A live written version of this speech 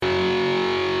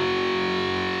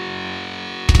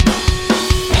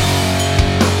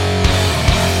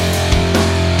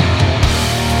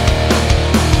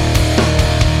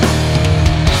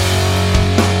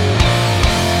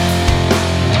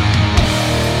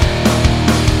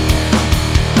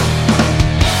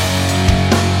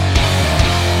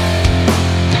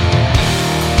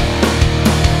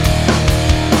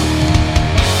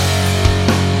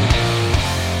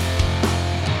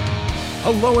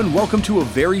Hello and welcome to a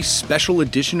very special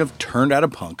edition of Turned Out a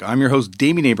Punk. I'm your host,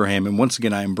 Damian Abraham, and once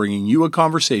again I am bringing you a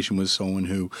conversation with someone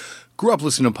who grew up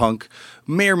listening to punk,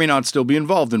 may or may not still be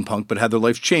involved in punk, but had their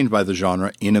life changed by the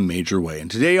genre in a major way. And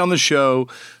today on the show,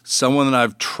 someone that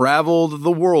I've traveled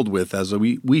the world with, as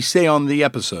we say on the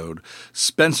episode,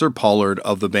 Spencer Pollard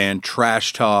of the band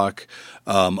Trash Talk,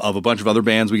 of a bunch of other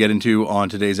bands we get into on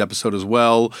today's episode as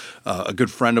well. A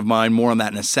good friend of mine, more on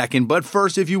that in a second. But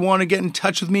first, if you want to get in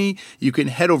touch with me, you can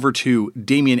head over to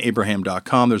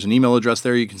DamianAbraham.com. There's an email address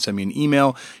there. You can send me an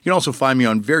email. You can also find me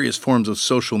on various forms of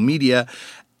social media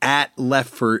at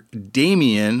Left for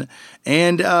Damien.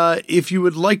 And if you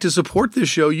would like to support this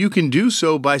show, you can do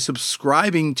so by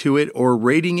subscribing to it or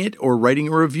rating it or writing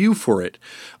a review for it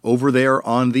over there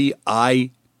on the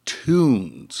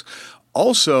iTunes.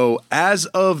 Also, as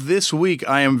of this week,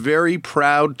 I am very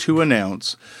proud to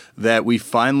announce that we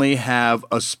finally have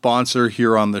a sponsor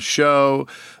here on the show.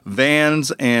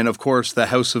 Vans and, of course, the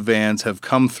House of Vans have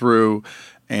come through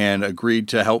and agreed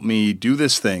to help me do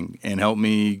this thing and help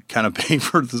me kind of pay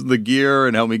for the gear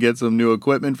and help me get some new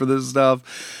equipment for this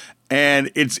stuff. And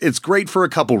it's great for a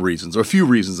couple reasons, or a few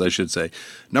reasons, I should say.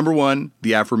 Number one,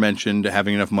 the aforementioned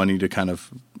having enough money to kind of,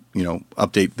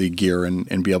 update the gear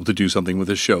and be able to do something with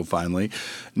the show finally.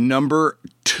 Number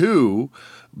two,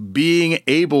 being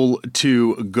able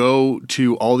to go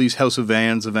to all these House of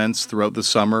Vans events throughout the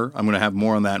summer. I'm going to have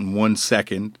more on that in 1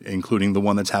 second, including the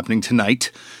one that's happening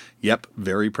tonight. Yep,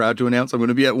 very proud to announce I'm going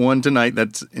to be at one tonight.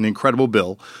 That's an incredible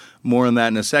bill. More on that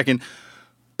in a second.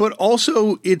 But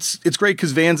also, it's great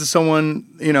because Vans is someone,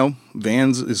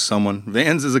 Vans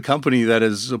is a company that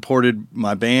has supported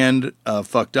my band,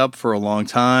 Fucked Up, for a long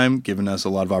time, given us a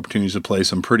lot of opportunities to play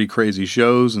some pretty crazy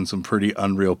shows in some pretty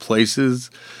unreal places.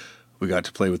 We got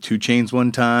to play with 2 Chainz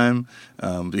one time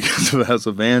because of the House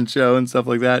of Vans show and stuff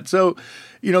like that. So,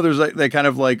 there's that kind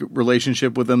of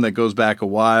relationship with them that goes back a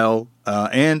while.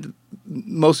 And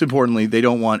most importantly, they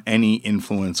don't want any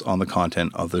influence on the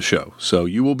content of the show. So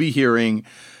you will be hearing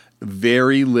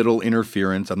very little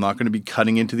interference. I'm not going to be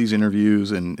cutting into these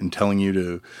interviews and telling you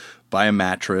to buy a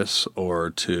mattress or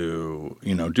to,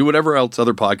 do whatever else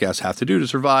other podcasts have to do to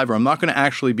survive. Or I'm not going to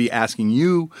actually be asking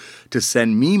you to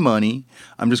send me money.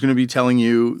 I'm just going to be telling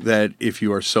you that if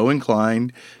you are so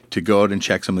inclined to go out and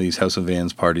check some of these House of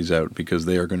Vans parties out, because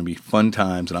they are going to be fun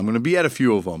times, and I'm going to be at a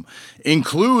few of them,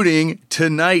 including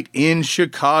tonight in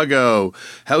Chicago.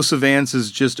 House of Vans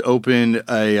has just opened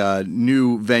a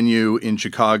new venue in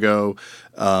Chicago,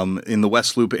 in the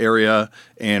West Loop area,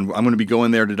 and I'm going to be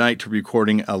going there tonight to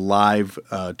recording a live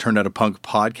Turned Out a Punk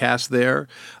podcast there.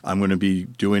 I'm going to be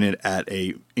doing it at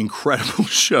a incredible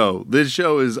show. This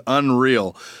show is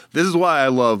unreal. This is why I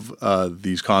love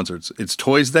these concerts. It's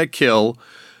Toys That Kill,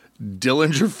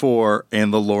 Dillinger 4,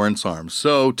 and the Lawrence Arms.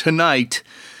 So tonight,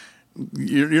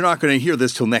 you're not going to hear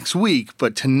this till next week,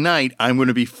 but tonight I'm going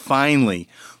to be finally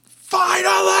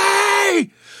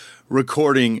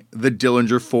recording the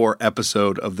Dillinger 4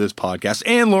 episode of this podcast,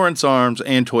 and Lawrence Arms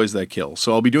and Toys That Kill.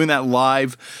 So I'll be doing that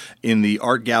live in the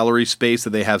art gallery space that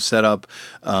they have set up,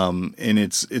 and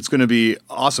it's going to be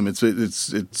awesome. It's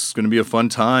going to be a fun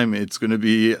time. It's going to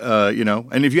be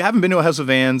and if you haven't been to a House of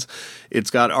Vans, it's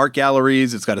got art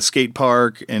galleries, it's got a skate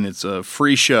park, and it's a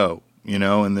free show.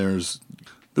 And there's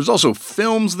also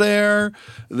films there.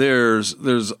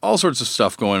 There's all sorts of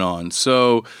stuff going on.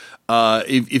 So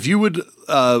if you would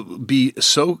be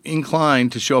so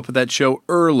inclined to show up at that show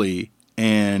early,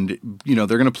 and they're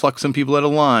going to pluck some people out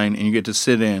of line, and you get to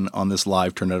sit in on this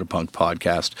live Turned Out a Punk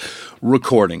podcast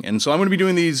recording. And so I'm going to be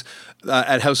doing these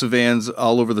at House of Vans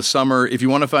all over the summer. If you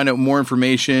want to find out more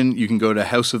information, you can go to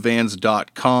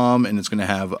houseofvans.com, and it's going to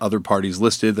have other parties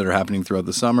listed that are happening throughout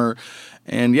the summer.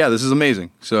 And yeah, this is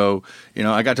amazing. So,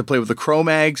 I got to play with the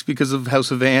Cro-Mags because of House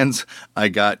of Vans. I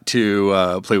got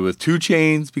to play with 2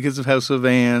 Chainz because of House of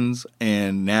Vans.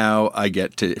 And now I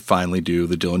get to finally do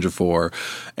the Dillinger 4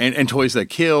 and Toys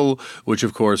That Kill, which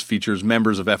of course features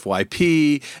members of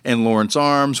FYP and Lawrence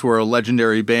Arms, who are a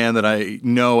legendary band that I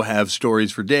know have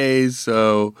stories for days.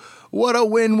 So what a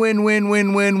win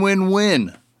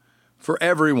for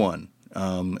everyone.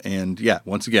 And yeah,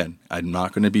 once again, I'm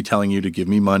not going to be telling you to give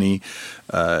me money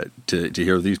to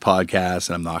hear these podcasts,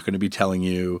 and I'm not going to be telling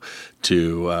you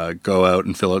to go out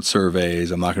and fill out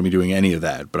surveys. I'm not going to be doing any of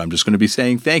that, but I'm just going to be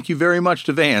saying thank you very much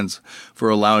to Vans for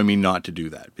allowing me not to do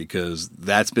that, because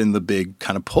that's been the big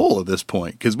kind of pull at this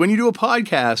point. Because when you do a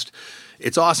podcast,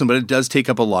 it's awesome, but it does take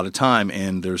up a lot of time,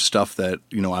 and there's stuff that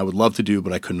I would love to do,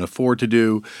 but I couldn't afford to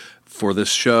do for this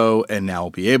show, and now I'll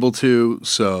be able to.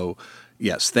 So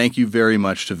yes, thank you very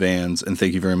much to Vans, and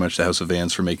thank you very much to House of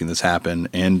Vans for making this happen.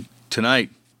 And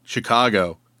tonight,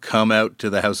 Chicago, come out to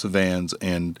the House of Vans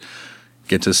and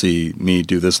get to see me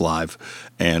do this live,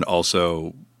 and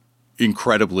also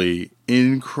incredibly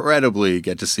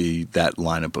get to see that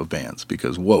lineup of bands,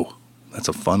 because whoa, that's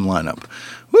a fun lineup.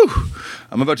 Woo!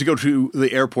 I'm about to go to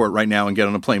the airport right now and get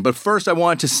on a plane. But first, I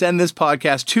want to send this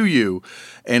podcast to you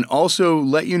and also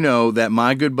let you know that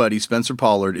my good buddy Spencer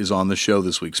Pollard is on the show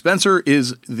this week. Spencer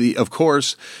is, of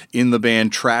course, in the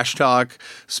band Trash Talk.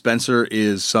 Spencer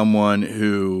is someone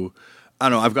who, I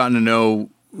don't know, I've gotten to know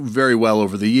very well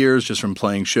over the years, just from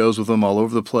playing shows with him all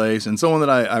over the place, and someone that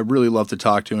I really love to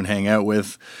talk to and hang out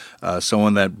with,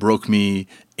 someone that broke me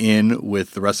in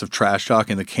with the rest of Trash Talk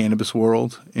in the cannabis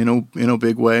world in a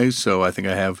big way. So I think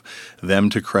I have them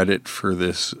to credit for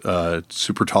this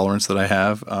super tolerance that I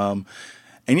have.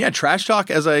 And yeah, Trash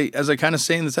Talk, as I kind of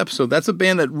say in this episode, that's a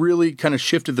band that really kind of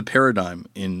shifted the paradigm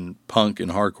in punk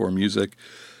and hardcore music.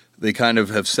 They kind of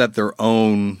have set their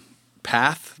own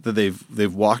path that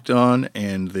they've walked on,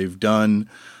 and they've done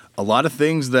a lot of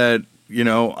things that, you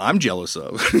know, I'm jealous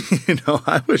of. You know,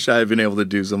 I wish I had been able to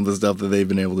do some of the stuff that they've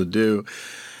been able to do.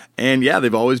 And yeah,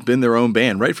 they've always been their own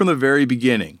band right from the very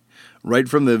beginning, right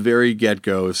from the very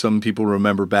get-go. If some people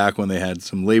remember back when they had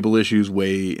some label issues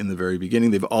way in the very beginning,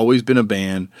 they've always been a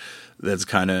band that's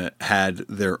kind of had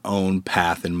their own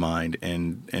path in mind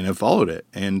and have followed it.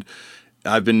 And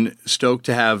I've been stoked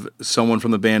to have someone from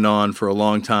the band on for a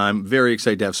long time. Very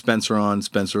excited to have Spencer on.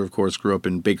 Spencer, of course, grew up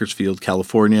in Bakersfield,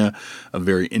 California, a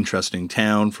very interesting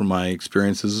town from my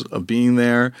experiences of being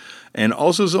there. And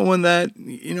also someone that,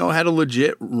 you know, had a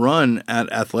legit run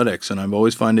at athletics. And I've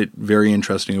always find it very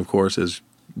interesting, of course, as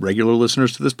regular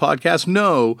listeners to this podcast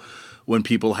know, when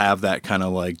people have that kind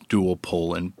of like dual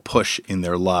pull and push in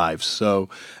their lives. So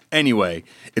anyway,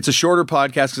 it's a shorter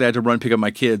podcast because I had to run pick up my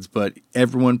kids, but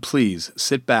everyone please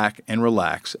sit back and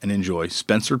relax and enjoy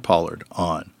Spencer Pollard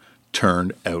on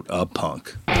Turned Out a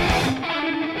Punk.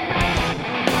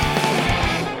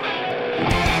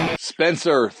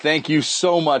 Spencer, thank you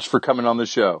so much for coming on the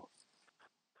show.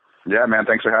 Yeah, man,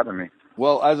 thanks for having me.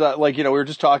 Well, as we were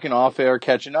just talking off air,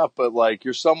 catching up, but like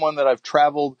you're someone that I've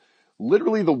traveled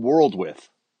literally the world with.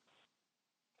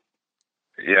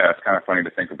 Yeah, it's kind of funny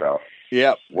to think about.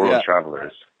 Yeah. World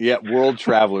travelers. Yeah, world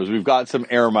travelers. We've got some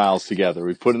air miles together.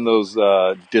 We've put in those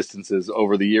distances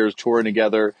over the years, touring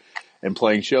together and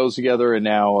playing shows together. And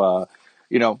now,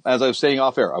 as I was saying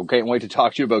off air, I can't wait to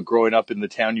talk to you about growing up in the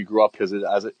town you grew up, because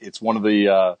it's one of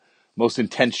the most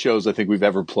intense shows I think we've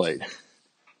ever played.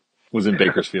 Was in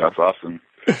Bakersfield. That's awesome.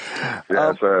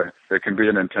 Yeah, it can be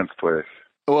an intense place.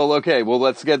 Well, okay. Well,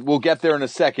 we'll get there in a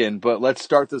second, but let's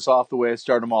start this off the way I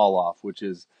start them all off, which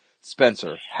is,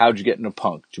 Spencer, how'd you get into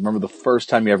punk? Do you remember the first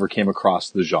time you ever came across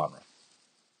the genre?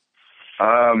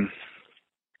 I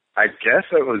guess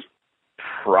it was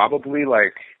probably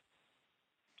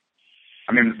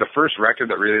the first record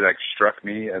that really struck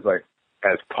me as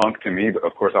punk to me, but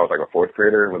of course I was a fourth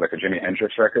grader with a Jimmi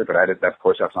Hendrix record, but of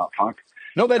course that's not punk.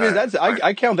 No,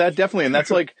 I count that definitely. And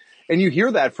that's and you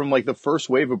hear that from the first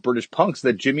wave of British punks,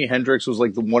 that Jimmi Hendrix was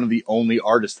one of the only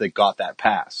artists that got that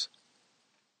pass.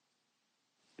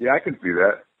 Yeah, I could see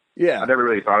that. Yeah. I never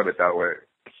really thought of it that way.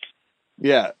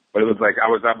 Yeah. But it was I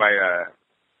was at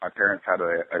my parents had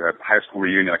a high school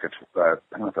reunion, I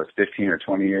don't know if it was 15 or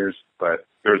 20 years, but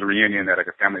there was a reunion at a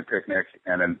family picnic,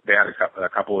 and then they had a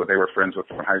couple that they were friends with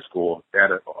from high school. They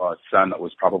had a son that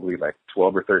was probably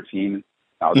 12 or 13.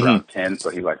 I was around 10, so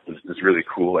he was this really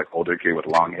cool, older kid with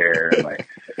long hair, and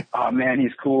oh man,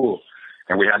 he's cool.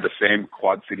 And we had the same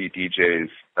Quad City DJs,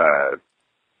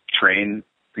 Train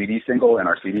CD single, and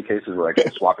our CD cases were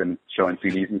swapping, showing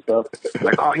CDs and stuff.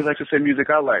 Oh, he likes the same music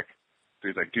I like. So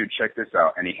he's dude, check this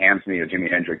out. And he hands me a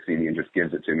Jimmi Hendrix CD and just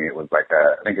gives it to me. It was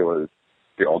I think it was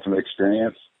The Ultimate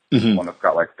Experience, one that's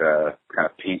got the kind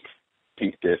of pink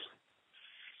disc.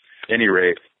 At any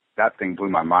rate, that thing blew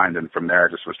my mind, and from there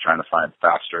I just was trying to find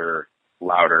faster,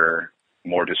 louder,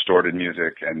 more distorted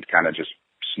music, and kind of just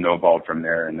snowballed from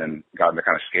there, and then got into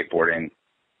kind of skateboarding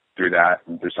through that,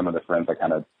 and through some of the friends I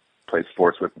kind of played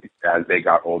sports with. As they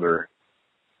got older,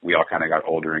 we all kind of got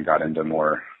older and got into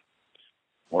more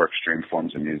extreme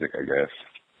forms of music, I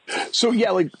guess. So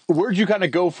yeah, where'd you kind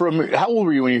of go from? How old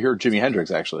were you when you heard Jimmi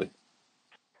Hendrix? Actually,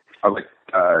 I was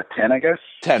 10, I guess.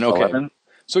 10, okay. 11.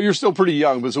 So you're still pretty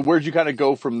young, but so where'd you kind of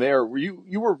go from there? Were you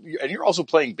were, and you're also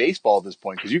playing baseball at this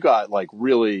point, because you got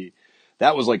really,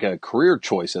 that was a career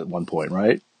choice at one point,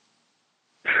 right?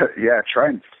 Yeah,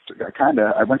 trying.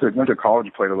 I went to college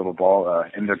and played a little ball.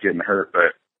 Ended up getting hurt,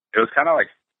 but it was kind of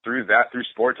through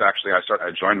sports. Actually,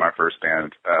 I joined my first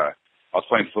band. I was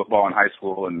playing football in high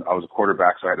school, and I was a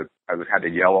quarterback, so I had to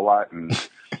yell a lot. And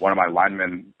one of my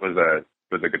linemen was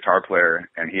was a guitar player,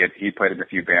 and he played in a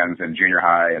few bands in junior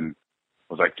high, and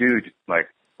was like, dude, like,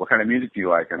 what kind of music do you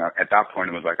like? And at that point,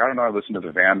 it was like, I don't know, I listen to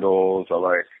the Vandals, I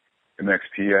like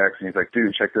MXPX, and he's like,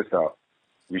 dude, check this out.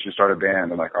 We should start a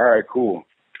band. I'm like, all right, cool.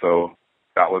 So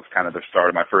that was kind of the start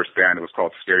of my first band. It was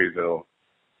called Scaryville,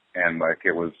 and like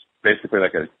it was basically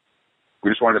like we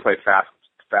just wanted to play fast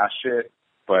shit,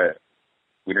 but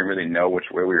we didn't really know which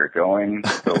way we were going,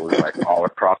 so it was like all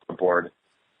across the board.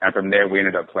 And from there, we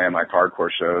ended up playing like hardcore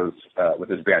shows with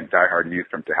this band, Die Hard Youth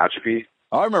from Tehachapi.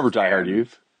 Oh, I remember Die Hard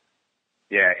Youth.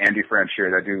 Yeah, Andy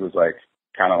Franchier, that dude was like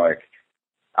kind of like,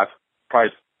 I've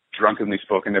probably drunkenly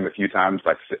spoken to him a few times,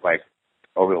 like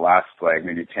over the last like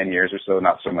maybe 10 years or so,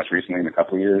 not so much recently in a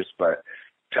couple of years, but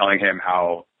telling him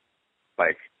how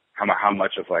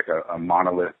much of like a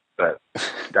monolith that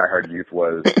Die Hard Youth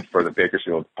was for the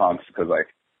Bakersfield punks, because like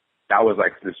that was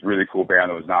like this really cool band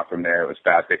that was not from there. It was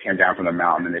fast. They came down from the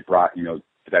mountain and they brought, you know,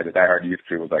 the Die Hard Youth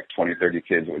crew was like 20, 30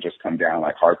 kids that would just come down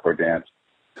like hardcore dance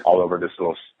all over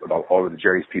all over the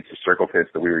Jerry's Pizza circle pits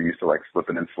that we were used to like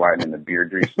slipping and sliding in the beer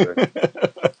grease with.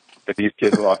 But these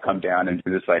kids will all come down and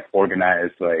do this like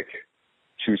organized like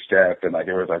two-step, and like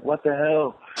everyone's like, what the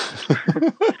hell?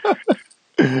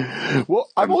 Well,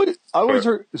 I've always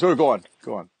heard. Sorry, go on.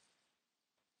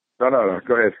 No,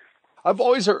 go ahead.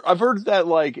 I've heard that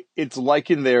like it's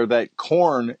like in there that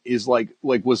KORN is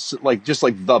was just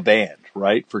like the band,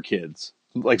 right, for kids,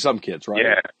 like some kids, right?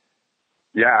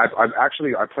 Yeah.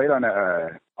 I played on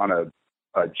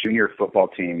a junior football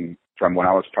team from when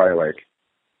I was probably like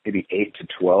maybe 8 to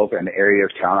 12, and the area of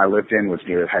town I lived in was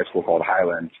near a high school called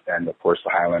Highland, and of course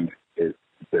the Highland is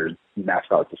their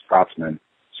mascot is the Scotsman,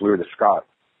 so we were the Scots,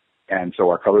 and so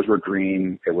our colors were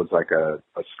green. It was like a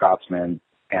Scotsman,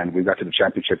 and we got to the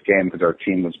championship game because our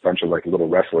team was a bunch of like little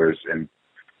wrestlers, and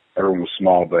everyone was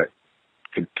small but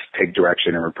could take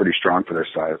direction and were pretty strong for their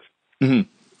size. Mm-hmm.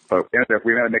 But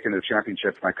we ended up making the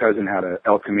championship. My cousin had a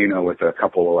El Camino with a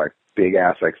couple of like big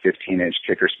ass like 15-inch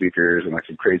kicker speakers and like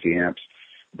some crazy amps.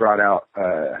 Drove it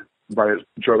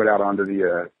out onto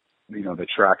the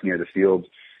track near the field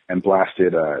and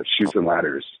blasted Chutes and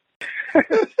Ladders.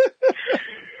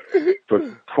 But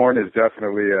KORN is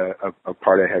definitely a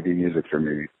part of heavy music for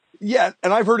me. Yeah,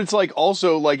 and I've heard it's like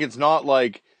also like it's not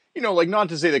like, you know, like not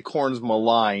to say that KORN's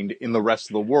maligned in the rest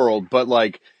of the world, but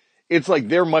like it's like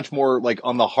they're much more like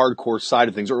on the hardcore side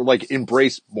of things, or like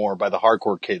embraced more by the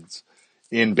hardcore kids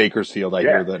in Bakersfield, I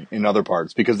hear, than in other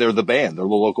parts, because they're the band, they're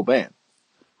the local band.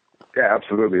 Yeah,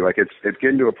 absolutely. Like it's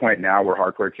getting to a point now where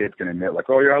hardcore kids can admit like,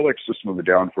 oh yeah, I like System of a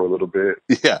Down for a little bit.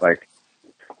 Yeah. Like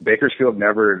Bakersfield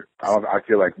never, I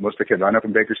feel like most of the kids I know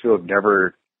from Bakersfield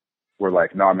never were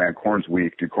like, nah man, KORN's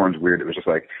weak, dude, KORN's weird. It was just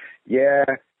like, yeah,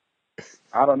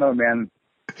 I don't know, man.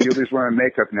 Fieldy's wearing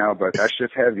makeup now, but that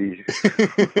shit's heavy.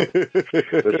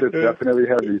 That shit's definitely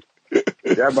heavy.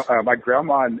 Yeah, my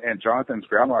grandma and Jonathan's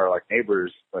grandma are like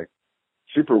neighbors, like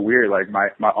super weird. Like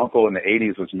my uncle in the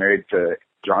 80s was married to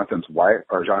Jonathan's wife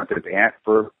or Jonathan's aunt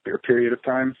for a period of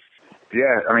time.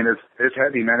 Yeah, I mean it's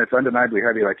heavy, man. It's undeniably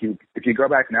heavy. Like if you go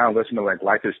back now and listen to like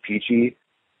Life is Peachy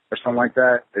or something like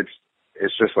that,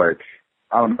 it's just like,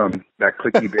 I don't know, that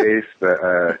clicky bass,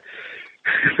 that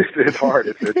it's hard.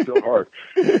 It's still hard.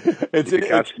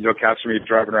 You'll catch me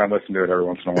driving around listening to it every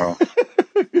once in a while.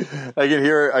 I can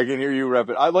hear you rep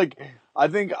it. I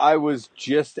think I was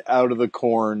just out of the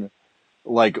KORN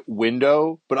like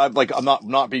window, but I'm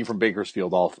not being from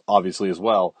Bakersfield obviously as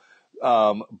well.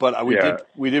 But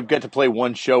we did get to play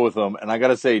one show with them, and I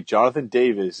gotta say, Jonathan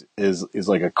Davis is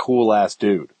like a cool ass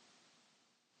dude.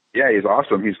 Yeah, he's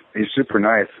awesome. He's super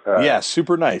nice.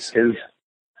 Super nice.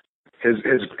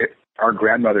 Our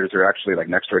grandmothers are actually like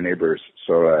next door neighbors,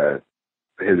 so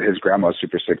his grandma's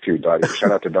super sick too, Dottie.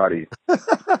 Shout out to Dottie.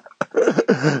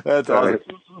 That's awesome.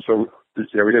 So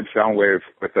yeah, we did Soundwave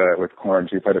with KORN.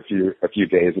 So we played a few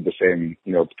days of the same,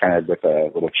 you know, kind of with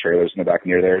little trailers in the back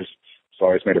near theirs. So I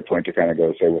always made a point to kind of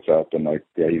go say what's up, and like,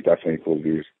 yeah, he's definitely a cool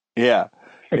dude. Yeah.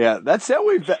 That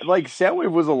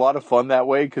Soundwave was a lot of fun that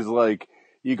way, because like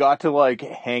you got to like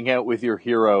hang out with your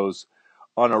heroes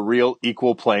on a real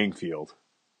equal playing field.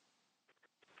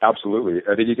 Absolutely.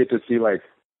 Did you get to see like,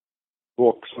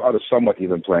 well, on a somewhat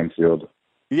even playing field?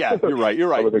 Yeah, you're right.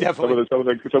 Definitely. Some of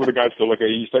the guys still look at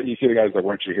you. You see the guys that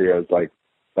weren't your heroes, like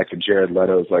the Jared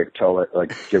Leto's, like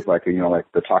give like, you know, like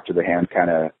the talk to the hand kind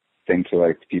of thing to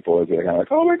like people as they're kind of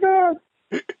like, oh my god.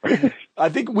 I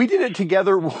think we did it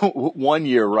together one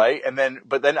year, right?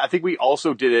 But then I think we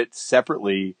also did it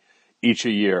separately each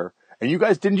a year. And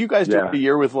didn't you guys do it a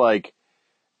year with like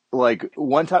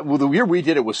one time? Well, the year we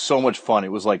did it was so much fun.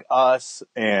 It was like us,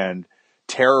 and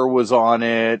Terror was on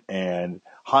it, and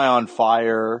High on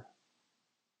Fire.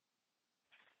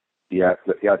 Yeah,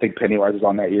 I think Pennywise was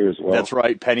on that year as well. That's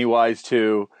right, Pennywise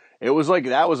too. It was like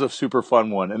that was a super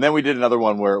fun one, and then we did another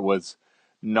one where it was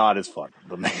not as fun.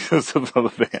 The mixes of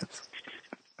the bands.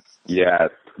 Yeah,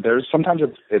 there's sometimes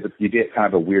you get kind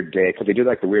of a weird day because they do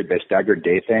like the weird staggered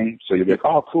day thing. So you'll be like,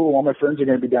 oh, cool, all my friends are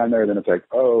going to be down there. Then it's like,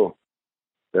 oh,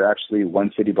 they're actually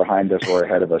one city behind us or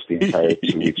ahead of us the entire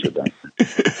 2 weeks of them.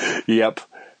 Yep.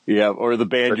 Or the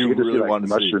band you really want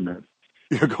to see.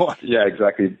 You're going. Yeah,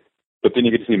 exactly. But then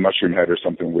you get to see Mushroom Head or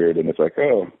something weird, and it's like,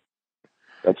 oh,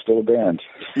 that's still a band.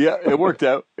 Yeah, it worked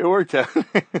out.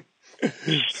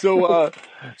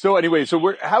 So anyway,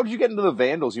 how did you get into the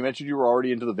Vandals? You mentioned you were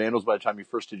already into the Vandals by the time you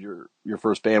first did your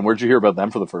first band. Where'd you hear about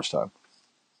them for the first time?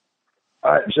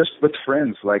 Just with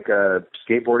friends, like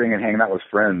skateboarding and hanging out with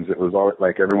friends. It was all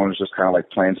like everyone was just kind of like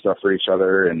playing stuff for each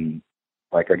other, and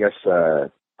like I guess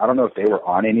I don't know if they were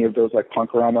on any of those like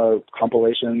Punkorama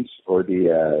compilations or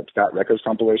the Fat Records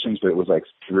compilations, but it was like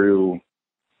through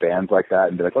bands like that,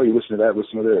 and be like, oh, you listen to that,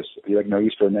 listen to this. You like No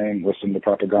Use for a Name, listen to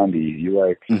Propaganda. You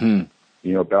like,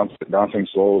 Bouncing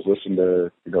Souls, listen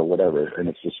to, whatever. And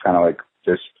it's just kind of like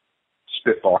this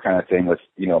spitball kind of thing with,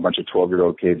 a bunch of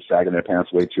 12-year-old kids sagging their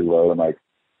pants way too low and like,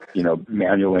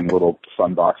 manualing little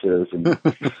fun boxes and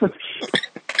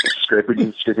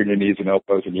scraping your knees and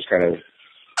elbows and just kind of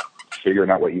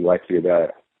figuring out what you like through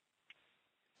that.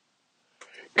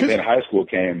 Then high school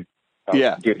came.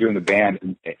 Doing the band,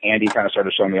 and Andy kind of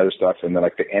started showing me other stuff, and then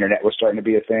like the internet was starting to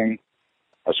be a thing.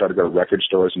 I started to go to record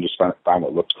stores and just find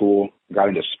what looked cool. Got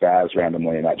into Spaz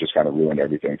randomly, and that just kind of ruined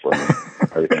everything for me.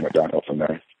 Everything went downhill from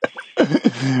there.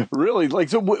 Really? Like,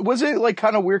 so was it like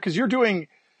kind of weird because you're doing,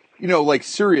 like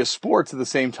serious sports at the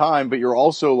same time, but you're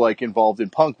also like involved in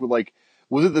punk. Like,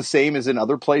 was it the same as in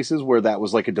other places where that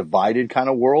was like a divided kind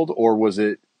of world, or was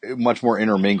it much more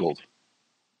intermingled?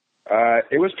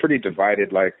 It was pretty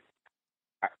divided. Like,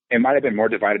 it might have been more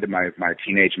divided in my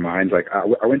teenage mind. Like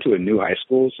I went to a new high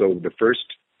school, so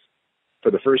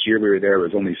for the first year we were there, it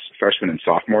was only freshmen and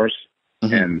sophomores,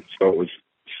 and so it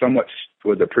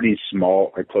was a pretty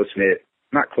small, like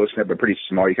not close knit, but pretty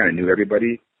small. You kind of knew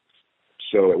everybody,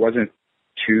 so it wasn't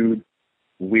too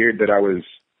weird that I was,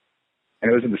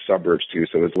 and it was in the suburbs too.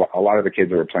 So it was a lot of the kids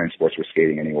that were playing sports were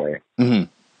skating anyway.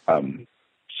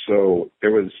 So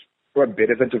there was a bit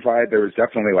of a divide. There was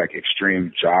definitely like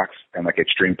extreme jocks and like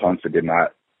extreme punks that did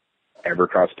not ever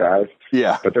cross paths.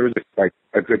 Yeah. But there was like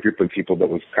a good group of people that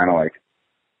was kind of like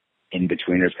in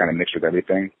betweeners, kind of mixed with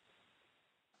everything.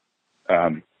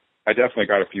 I definitely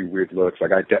got a few weird looks.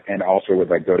 Like and also would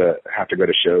like have to go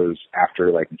to shows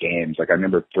after like games. Like I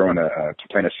remember playing a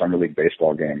summer league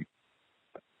baseball game.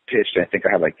 Pitched, I think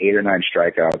I had like 8 or 9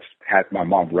 strikeouts. Had my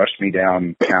mom rushed me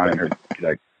downtown in her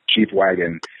like cheap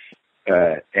wagon.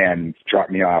 And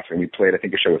dropped me off, and we played, I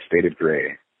think, a show with Faded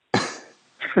Gray. Die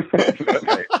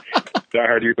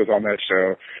Hard Youth was on that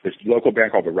show. This local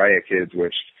band called the Riot Kids,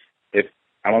 which, I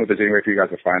don't know if there's any way for you guys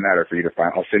to find that or for you to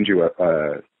find. I'll send you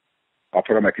I'll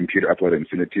put it on my computer, upload it, and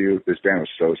send it to you. This band was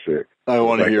so sick. I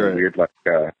want to hear it. Weird,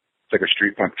 it's like a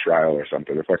street punk trial or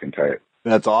something. They're fucking tight.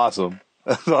 That's awesome.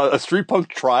 A street punk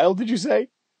trial, did you say?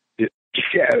 Yeah,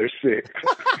 they're sick.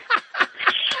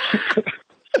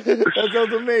 That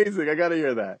sounds amazing. I gotta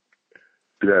hear that.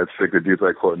 Yeah, it's sick. The dudes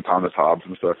like quoting Thomas Hobbes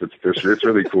and stuff. It's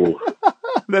really cool.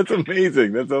 That's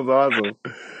amazing. That sounds awesome.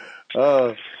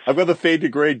 I've got the Fade to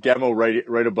Gray demo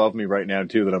right above me right now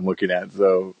too that I'm looking at.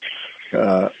 So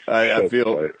I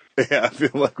feel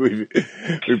like we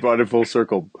brought it full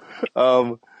circle.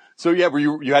 So yeah,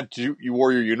 you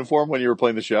wore your uniform when you were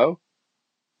playing the show?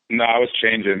 No, I was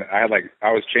changing. I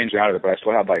was changing out of it, but I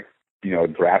still had like,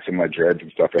 grass in my dreads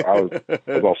and stuff. I was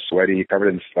all sweaty, covered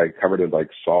in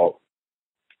salt.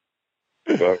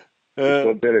 But we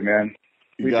still did it, man.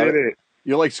 We did it.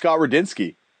 You're like Scott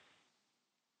Radinsky.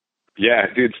 Yeah,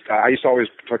 dude. I used to always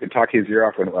fucking talk his ear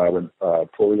off when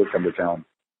Pollard would come to town.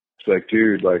 It's like,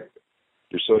 dude, like,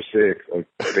 you're so sick. Like,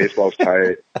 baseball's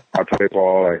tight. I play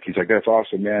ball. Like, he's like, that's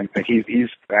awesome, man. And he's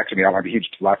actually, I'm a huge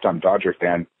lifetime Dodger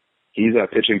fan. He's a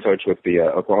pitching coach with the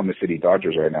Oklahoma City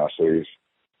Dodgers right now, so he's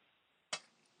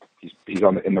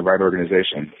in the right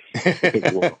organization.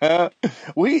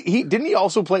 Didn't he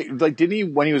also play? Like, didn't he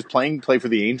when he was playing play for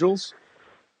the Angels?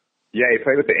 Yeah, he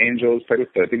played with the Angels. Played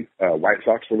with the White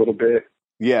Sox for a little bit.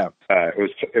 Yeah, it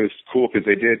was cool because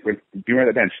they did. Do you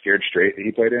remember that band Scared Straight that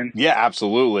he played in? Yeah,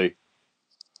 absolutely.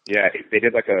 Yeah, they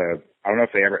did like I don't know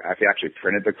if they actually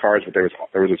printed the cards, but there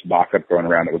was this mock-up going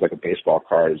around that was like a baseball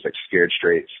card. It was like Scared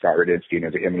Straight, Scott Radinsky, and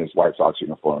it was him in his White Sox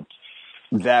uniform.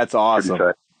 That's awesome.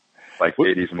 Like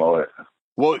 80s mullet.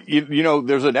 Well,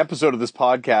 there's an episode of this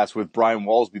podcast with Brian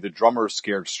Walsby, the drummer of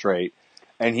Scared Straight,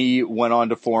 and he went on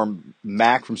to form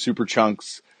Mac from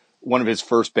Superchunk's one of his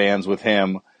first bands with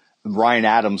him, Ryan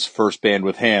Adams' first band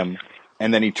with him,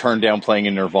 and then he turned down playing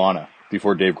in Nirvana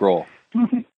before Dave Grohl.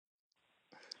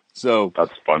 So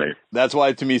that's funny. That's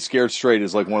why, to me, Scared Straight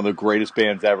is like one of the greatest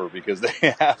bands ever, because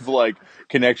they have like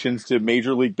connections to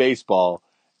Major League Baseball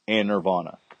and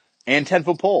Nirvana and 10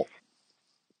 Foot Pole.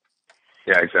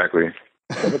 Yeah, exactly.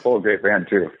 10 Foot Pole is a great band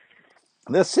too.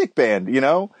 They're a sick band, you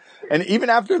know? And even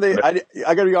after I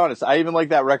got to be honest, I even like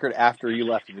that record after you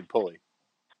left and did Pulley.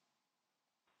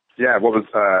 Yeah, what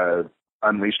was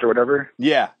Unleashed or whatever?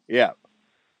 Yeah.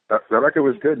 That record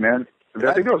was good, man.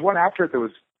 I think there was one after it that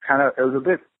was it was a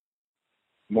bit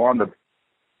more on the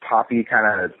poppy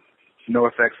kind of no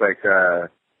effects, like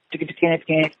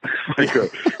like a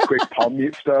quick palm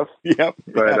mute stuff. Yep.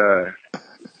 But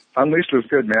Unleashed was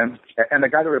good, man. And the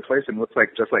guy that replaced him looks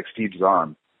just like Steve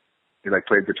Zahn. He like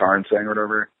played guitar and sang or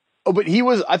whatever. Oh, but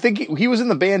I think he was in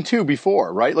the band too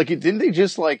before, right? Like, didn't they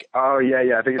just like? Oh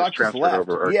yeah. I think he just transferred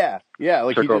over. Or yeah.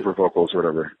 Like took over vocals or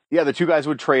whatever. Yeah, the two guys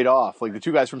would trade off, like the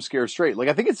two guys from Scared Straight. Like,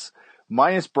 I think it's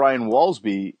minus Brian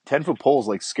Walsby, 10 Foot Pole's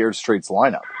like Scared Straight's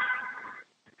lineup.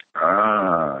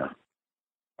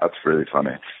 That's really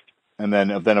funny. And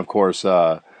then of course, he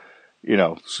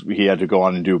had to go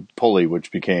on and do Pulley,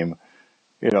 which became,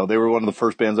 they were one of the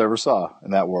first bands I ever saw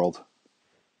in that world.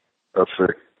 That's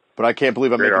sick. But I can't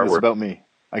believe I'm making this about me.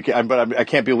 I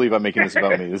can't believe I'm making this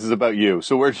about me. This is about you.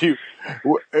 So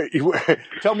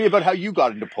tell me about how you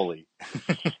got into Pulley.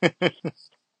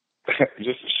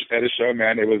 Just at a show,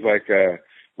 man. It was like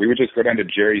we would just go down to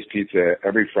Jerry's Pizza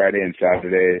every Friday and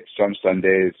Saturday, some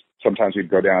Sundays. Sometimes we'd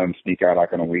go down and sneak out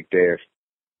like on a weekday if,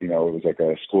 it was like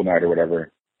a school night or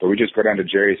whatever. But we'd just go down to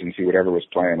Jerry's and see whatever was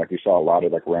playing. Like, we saw a lot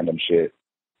of like random shit.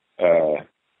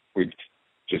 We'd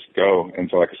just go. And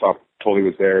so like I saw Pulley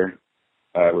was there.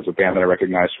 It was a band that I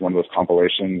recognized from one of those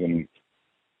compilations, and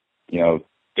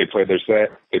they played their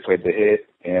set, they played the hit,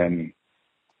 and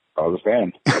I was a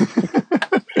fan.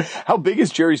 How big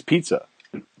is Jerry's Pizza?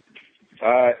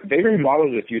 They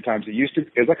remodeled it a few times.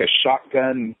 It was like a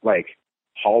shotgun like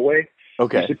hallway.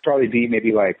 Okay. It should probably be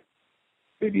maybe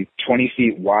 20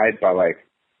 feet wide by like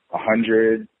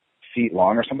 100 feet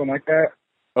long or something like that.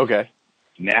 Okay.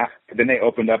 Now, then they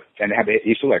opened up and they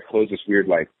used to like close this weird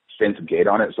like fence gate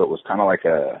on it, so it was kind of like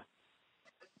it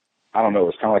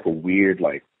was kind of like a weird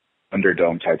like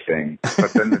Underdome type thing.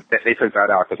 But then they took that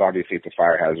out because obviously it's a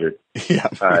fire hazard. Yeah.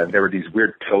 There were these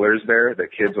weird pillars there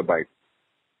that kids would like.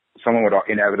 Someone would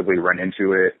inevitably run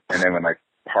into it, and then when like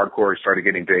hardcore started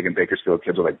getting big in Bakersfield,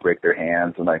 kids would like break their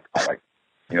hands and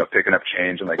picking up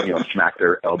change and smack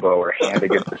their elbow or hand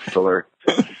against the pillar.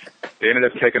 They ended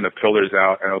up taking the pillars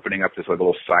out and opening up this like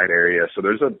little side area. So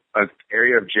there's an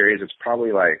area of Jerry's that's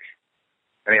probably like,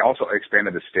 and they also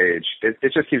expanded the stage.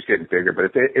 It just keeps getting bigger, but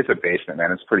it's a basement,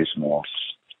 man. It's pretty small.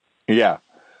 Yeah.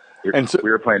 We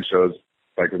were playing shows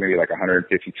like maybe like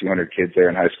 150, 200 kids there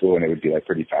in high school, and it would be like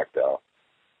pretty packed out.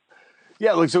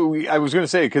 Yeah, I was going to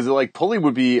say, because like Pulley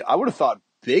would be, I would have thought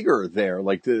bigger there,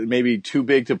 like maybe too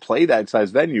big to play that size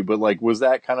venue, but like, was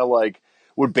that kind of like,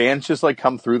 would bands just like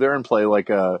come through there and play like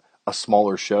a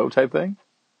smaller show type thing?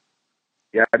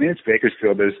 Yeah, I mean, it's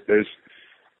Bakersfield.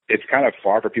 It's kind of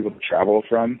far for people to travel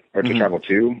from or to travel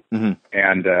to. Mm-hmm.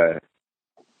 And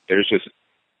there's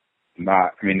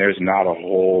not a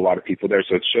whole lot of people there.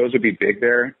 So shows would be big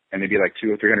there, and it'd be like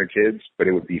 200 or 300 kids, but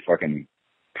it would be fucking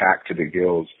packed to the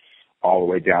gills all the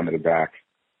way down to the back.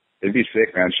 It'd be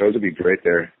sick, man. Shows would be great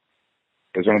there.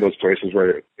 It's one of those places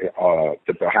where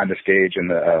the behind the stage and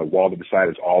the wall to the side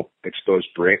is all exposed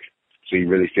brick. So you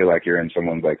really feel like you're in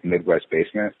someone's like Midwest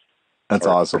basement. That's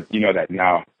awesome. You know that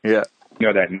now. Yeah. You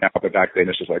know that now, but back then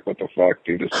it's just like, what the fuck,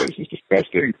 dude? This place is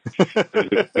disgusting. There's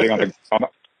this thing on the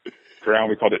ground,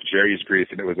 we called it Jerry's grease,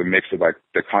 and it was a mix of like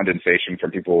the condensation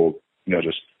from people,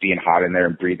 just being hot in there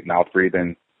and mouth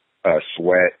breathing,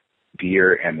 sweat,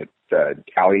 beer, and the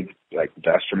alley like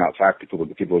dust from outside. People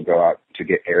would go out to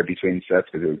get air between sets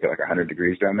because it would get like 100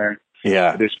 degrees down there.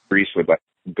 Yeah. This grease would like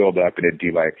build up, and it'd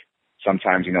be like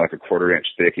sometimes like a quarter-inch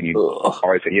thick, and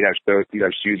always say you'd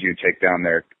have shoes you'd take down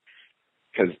there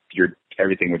because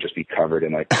everything would just be covered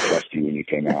in like crusty when you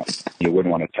came out. You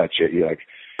wouldn't want to touch it. Your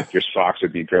socks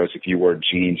would be gross. If you wore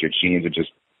jeans, your jeans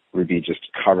would be just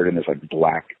covered in this like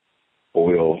black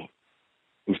oil.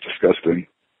 It was disgusting.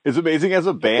 It's amazing as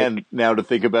a band now to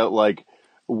think about like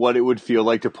what it would feel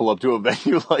like to pull up to a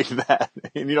venue like that.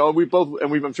 And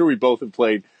I'm sure we both have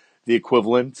played the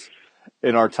equivalent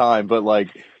in our time, but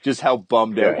like just how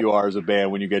bummed out you are as a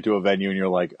band when you get to a venue and you're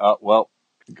like, oh, well,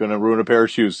 gonna ruin a pair of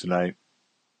shoes tonight.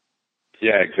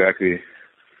 Yeah, exactly.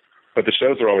 But the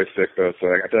shows are always sick though, so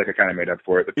I feel like I kind of made up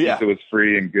for it. The pizza was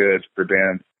free and good for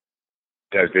bands.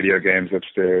 Yeah, video games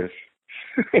upstairs.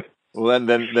 Well,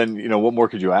 then, what more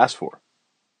could you ask for?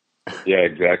 Yeah,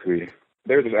 exactly.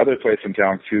 There's this other place in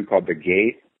town too called the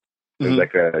Gate. There's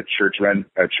like a church run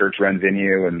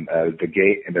venue, and the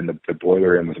Gate, and then the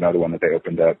Boiler Room was another one that they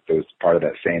opened up. That was part of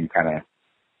that same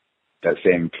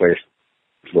place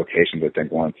locations, I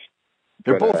think, once.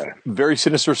 They're both very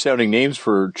sinister sounding names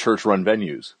for church run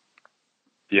venues.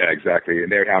 Yeah, exactly.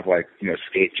 And they would have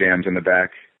skate jams in the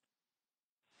back.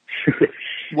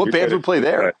 What bands would play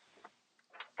there?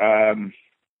 Bands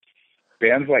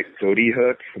like Goatee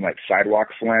Hook and like Sidewalk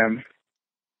Slam.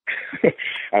 I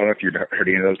don't know if you've heard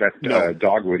any of those. No.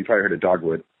 Dogwood. You probably heard of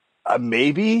Dogwood.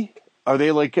 Maybe. Were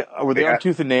they on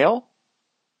Tooth and Nail?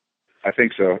 I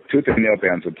think so. Tooth and Nail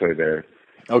bands would play there.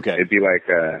 Okay. It'd be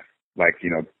a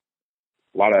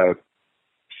lot of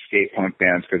skate punk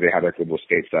bands because they have like little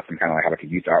skate stuff and kind of have like a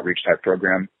youth outreach type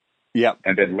program. Yeah.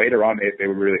 And then later on, they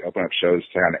would really open up shows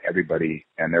to kind of everybody.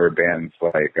 And there were bands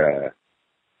like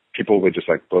people would just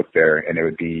like book there, and it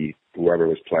would be whoever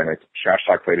was playing. Like Trash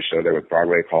Talk played a show there with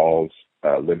Broadway Calls,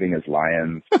 Living as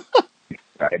Lions,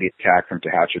 Eddie Attack from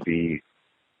Tehachapi.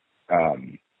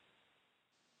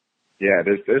 Yeah,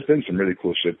 there's been some really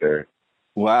cool shit there.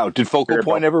 Wow. Did Focal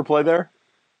Point ever play there?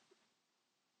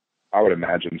 I would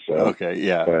imagine so. Okay,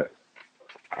 yeah. But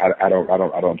I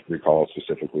don't recall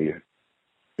specifically.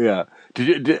 Yeah.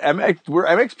 Were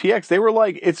MXPX, they were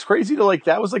like, it's crazy to like,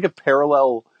 that was like a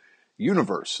parallel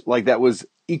universe. Like that was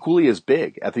equally as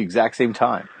big at the exact same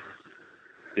time.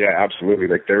 Yeah, absolutely.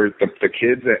 Like there were the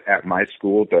kids at my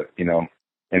school that, in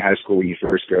high school when you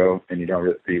first go and you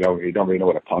don't really know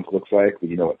what a punk looks like, but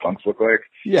you know what punks look like.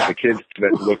 Yeah. The kids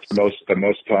that looked the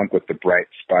most punk with the bright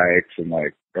spikes and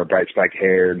or bright spike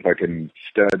hair and fucking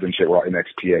studs and shit were all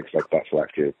MXPX, like that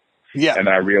flat kid. Yeah. And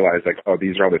I realized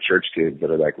these are all the church kids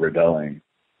that are like rebelling.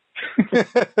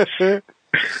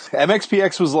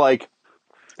 MXPX was like,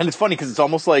 and it's funny because it's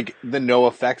almost like the No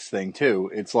Effects thing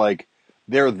too. It's like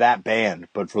they're that band,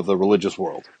 but for the religious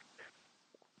world.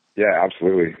 Yeah,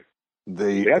 absolutely.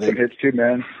 They had some hits too,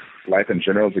 man. Life in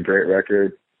General is a great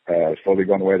record. Slowly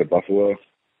Going the Way of the Buffalo.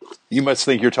 You must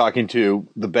think you're talking to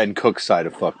the Ben Cook side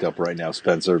of fucked up right now,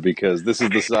 Spencer, because this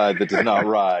is the side that does not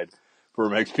ride for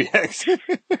MXPX.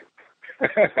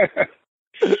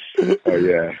 Oh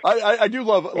yeah, I do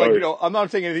love I'm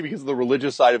not saying anything because of the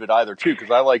religious side of it either too, because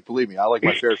believe me, I like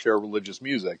my fair share of religious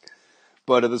music,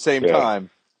 but at the same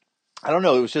time, I don't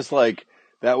know, it was just like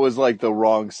that was like the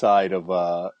wrong side of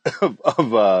the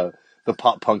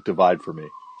pop punk divide for me.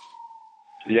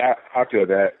 Yeah, I feel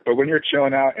that. But when you're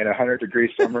chilling out in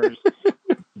 100-degree summers,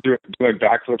 doing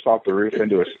backflips off the roof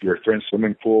into your friend's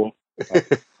swimming pool,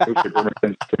 it's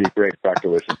pretty great track to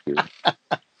listen to.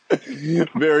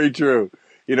 Very true.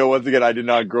 Once again, I did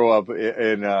not grow up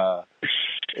in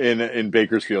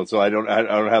Bakersfield, so I don't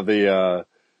have the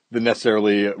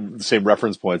necessarily the same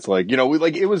reference points. Like,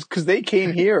 it was because they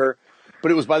came here,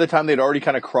 but it was by the time they'd already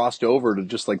kind of crossed over to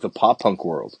just like the pop punk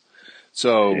world.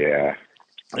 So yeah,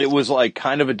 it was like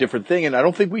kind of a different thing. And I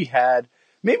don't think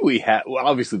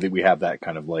obviously we have that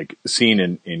kind of like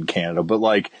scene in Canada, but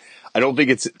like, I don't think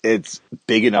it's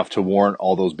big enough to warrant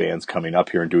all those bands coming up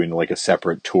here and doing like a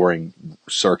separate touring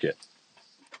circuit.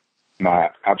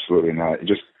 Not, absolutely not. You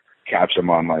just catch them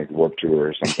on like Warped Tour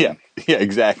or something. Yeah,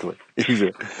 exactly.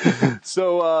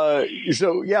 So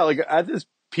yeah, like at this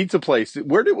pizza place,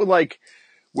 where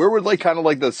would kind of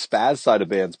like the spaz side of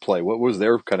bands play? What was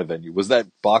their kind of venue? Was that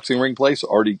boxing ring place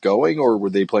already going, or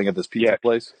were they playing at this pizza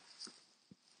place?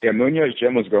 Yeah, Munoz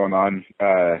Gym was going on.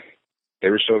 There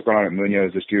were shows going on at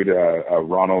Munoz. This dude,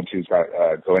 Ronald, who's got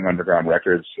Going Underground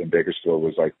Records in Bakersfield,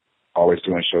 was like always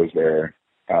doing shows there.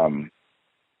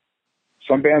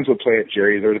 Some bands would play at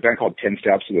Jerry's. There was a band called 10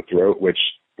 Stabs to the Throat, which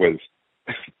was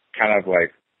kind of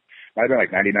like, might have been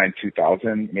like 99,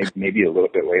 2000, maybe a little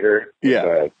bit later.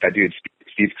 Yeah. That dude,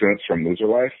 Steve Kuntz from Loser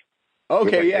Life.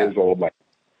 Okay, yeah. It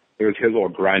was his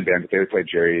old grind band, but they would play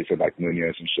Jerry's and like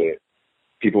Munoz and shit.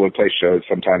 People would play shows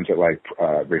sometimes at like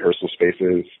rehearsal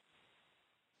spaces.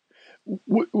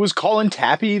 Was Colin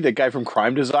Tappy, the guy from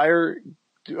Crime Desire,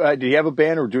 did he have a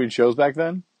band or doing shows back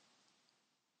then?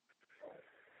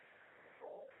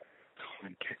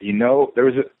 There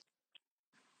was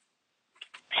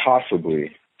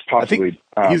possibly. I think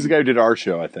he's the guy who did our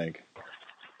show, I think.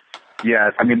 Yeah,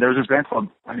 I mean, there was this band called,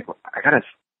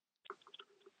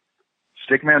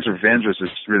 Stickman's Revenge was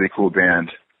this really cool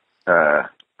band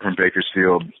from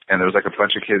Bakersfield, and there was like a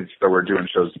bunch of kids that were doing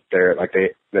shows there. Like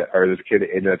there's a kid that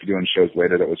ended up doing shows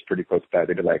later that was pretty close to that.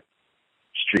 They did like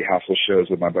street hustle shows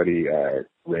with my buddy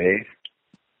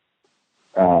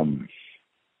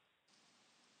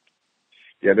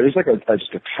Yeah, there's like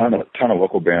just a ton of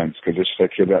local bands because it's just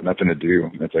like kids got nothing to do.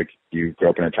 And it's like you grow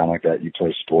up in a town like that, you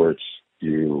play sports,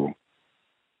 you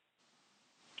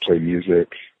play music,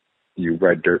 you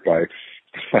ride dirt bikes,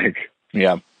 like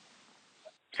Yeah.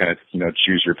 kind of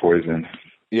choose your poison.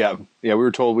 Yeah. Yeah. We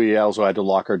were told we also had to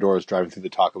lock our doors driving through the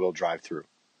Taco Bell drive-through.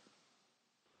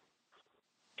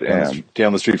 Damn.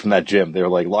 Down the street from that gym. They were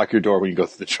like, lock your door when you go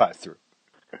through the drive-through.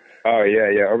 Oh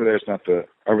yeah. Over there's not the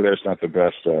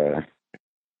best.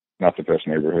 Not the best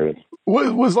neighborhood.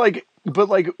 Was like, but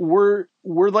like, were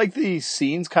like the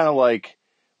scenes kind of like,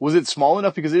 was it small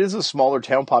enough because it is a smaller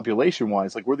town population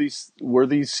wise? Like, were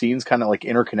these scenes kind of like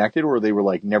interconnected, or they were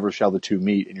like never shall the two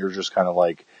meet, and you're just kind of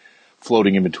like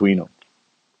floating in between them?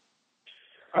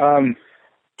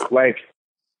 Like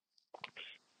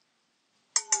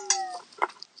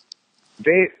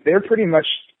they're pretty much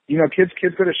kids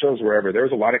go to shows wherever. There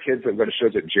was a lot of kids that go to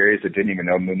shows at Jerry's that didn't even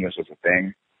know Munoz was a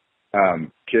thing.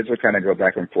 Kids would kind of go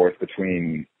back and forth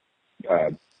between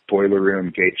Boiler Room,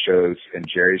 Gate shows, and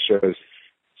Jerry shows.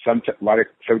 Some kids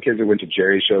who went to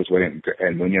Jerry shows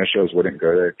and Munoz shows wouldn't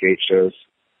go to Gate shows.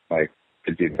 Like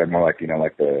it'd be more like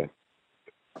like the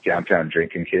downtown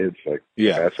drinking kids. Like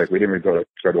that's like we didn't even go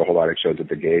to a whole lot of shows at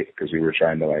the Gate because we were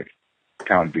trying to like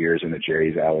pound beers in the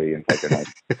Jerry's alley and fucking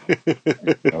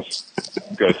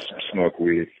go smoke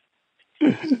weed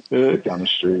down the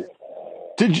street.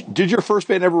 Did your first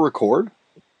band ever record?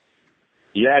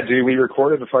 Yeah, dude, we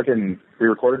recorded a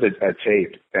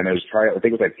tape, and there's probably, I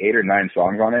think it was like 8 or 9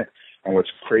 songs on it. And what's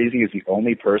crazy is the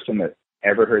only person that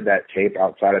ever heard that tape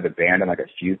outside of the band and like a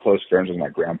few close friends was my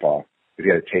grandpa. He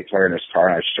had a tape player in his car,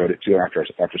 and I showed it to him after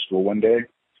school one day.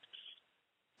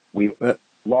 We left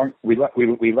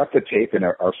the tape in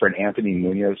our friend Anthony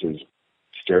Munoz's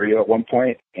stereo at one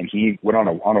point, and he went on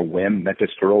a whim, met this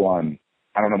girl on,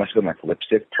 I don't know, must have been like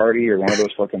Lipstick Party or one of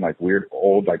those fucking like weird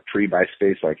old like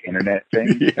pre-MySpace like internet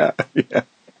things. Yeah.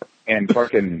 And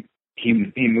fucking he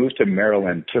moved to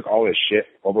Maryland, took all his shit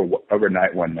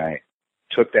overnight one night,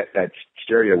 took that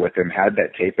stereo with him, had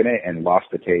that tape in it, and lost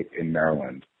the tape in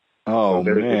Maryland. Oh, so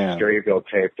there's man. this Stereoville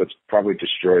tape that's probably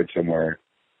destroyed somewhere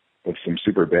with some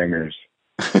super bangers.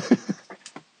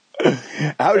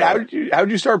 How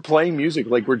did you start playing music?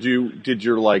 Like, did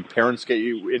your like parents get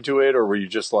you into it, or were you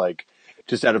just out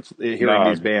of hearing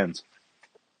these bands?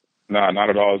 No, not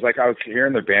at all. It was like I was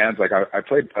hearing the bands. Like I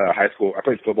played high school. I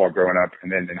played football growing up,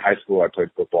 and then in high school I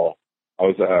played football. I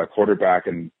was a quarterback,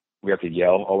 and we had to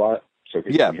yell a lot so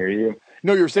people can hear you.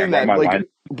 No, you were saying that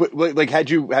but like had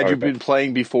you been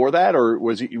playing before that, or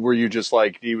were you just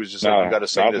like he was just like you got to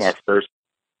sing this? That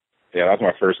was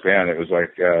my first band. It was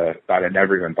like I had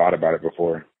never even thought about it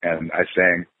before, and I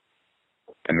sang,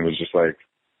 and it was just like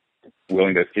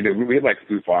willing to. We had like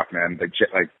Foo Fock, man,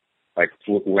 like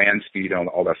land speed and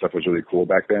all that stuff was really cool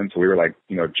back then. So we were like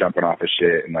jumping off of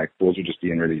shit, and like fools were just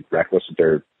being really reckless with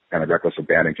their kind of reckless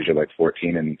abandon because you're like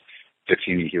 14 and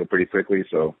 15, you heal pretty quickly.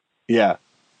 So yeah,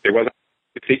 it wasn't.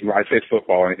 I say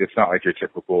football, and it's not like your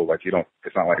typical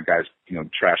it's not like guys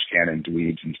trash cannon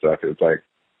dweebs and stuff. It was like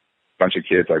bunch of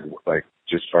kids like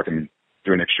just fucking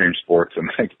doing extreme sports and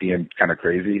like being kind of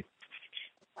crazy.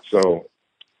 So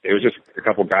it was just a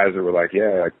couple guys that were like,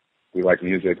 yeah, like we like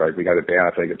music, like we got a band,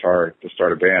 I play guitar, to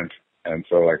start a band. And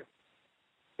so like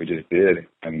we just did,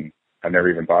 and I never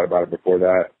even thought about it before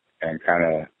that, and kind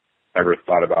of never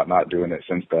thought about not doing it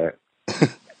since that.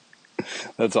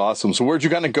 That's awesome. So where'd you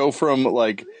kind of go from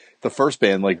like the first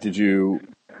band? Like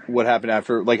what happened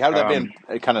after, like how did that band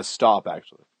kind of stop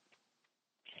actually?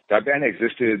 That band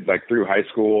existed like through high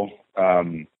school,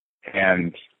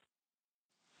 and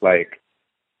like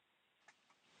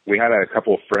we had a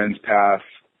couple of friends pass,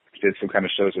 did some kind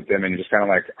of shows with them, and just kind of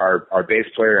like our bass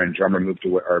player and drummer moved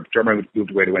away. Our drummer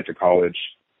moved away to went to college.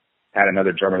 Had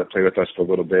another drummer that played with us for a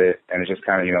little bit, and it's just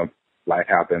kind of life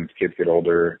happens. Kids get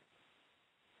older.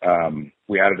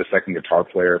 We added a second guitar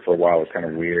player for a while. It was kind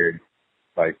of weird.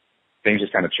 Like things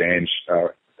just kind of changed.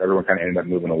 Everyone kind of ended up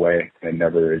moving away, and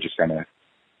it just kind of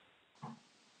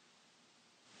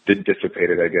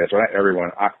dissipated, I guess. Well, not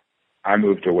everyone. I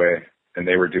moved away, and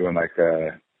they were doing like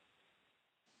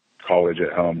college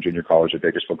at home, junior college at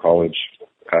Bakersfield College,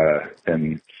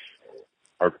 and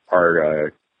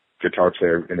our guitar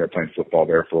player ended up playing football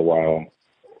there for a while,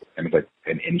 and is like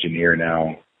an engineer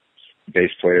now.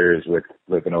 Bass player is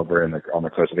living over on the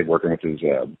coast. I think working with his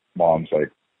mom's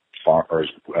like farm or his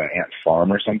aunt's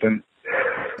farm or something.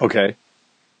 Okay.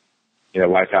 Yeah,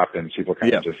 life happens. People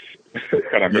kind of just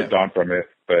kind of moved on from it.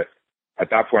 But at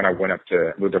that point, I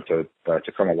moved up to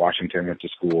Tacoma, Washington, went to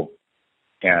school,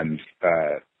 and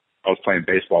I was playing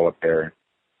baseball up there,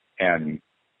 and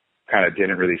kind of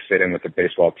didn't really fit in with the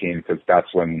baseball team because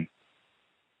that's when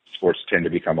sports tend to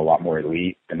become a lot more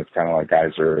elite, and it's kind of like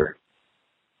guys are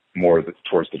more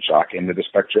towards the jock end of the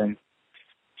spectrum.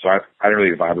 So I didn't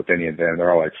really vibe with any of them.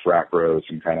 They're all like frat bros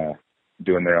and kind of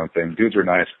doing their own thing. Dudes were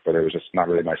nice, but it was just not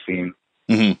really my scene.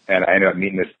 Mm-hmm. And I ended up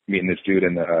meeting this dude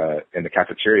in the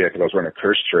cafeteria because I was wearing a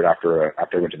Curse shirt after I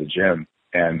went to the gym.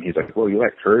 And he's like, "Well, you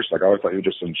like Curse? Like I always thought you were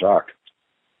just some jock."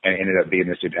 And it ended up being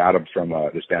this dude Adam from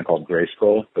this band called Gray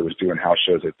Skull that was doing house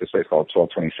shows at this place called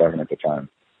 1227 at the time.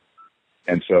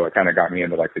 And so it kind of got me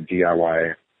into like the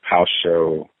DIY house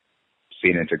show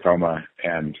scene in Tacoma,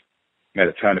 and met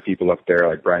a ton of people up there,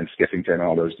 like Brian Skiffington and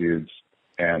all those dudes.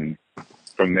 And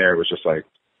from there, it was just like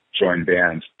join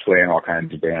bands, playing all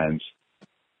kinds of bands.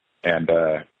 And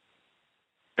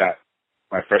that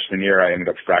my freshman year, I ended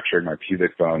up fracturing my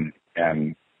pubic bone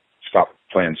and stopped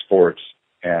playing sports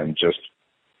and just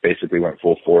basically went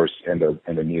full force into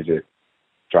music.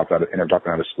 Ended up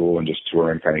dropping out of school and just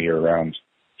touring kind of year round,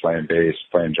 playing bass,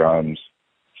 playing drums,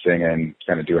 singing,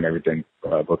 kind of doing everything,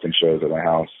 booking shows at my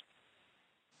house.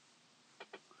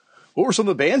 What were some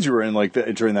of the bands you were in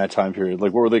during that time period?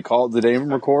 Like, what were they called? Did they even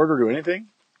record or do anything?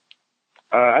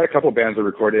 I had a couple of bands that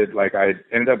recorded. Like, I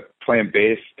ended up playing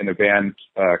bass in a band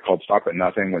called Stop at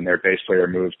Nothing when their bass player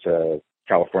moved to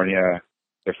California.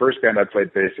 The first band I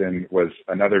played bass in was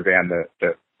another band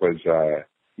that was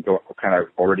kind of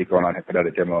already going on, had put out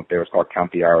a demo. It was called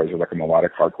Count the Hours. It was like a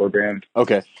melodic hardcore band.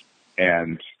 Okay.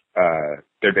 And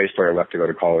their bass player left to go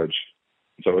to college.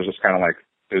 So it was just kind of like,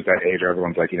 it was that age where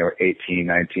everyone's like, 18,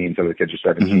 19, so the kids are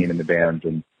 17 in the bands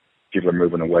and people are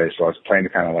moving away. So I was playing to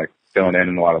kind of like filling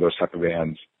in a lot of those type of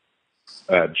bands.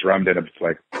 Drummed in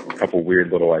a couple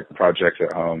weird little like projects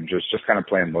at home, just kind of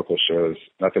playing local shows,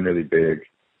 nothing really big.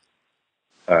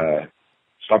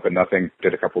 Stop at Nothing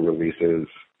did a couple releases,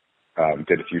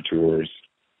 did a few tours.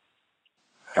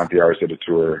 Count the Hours did a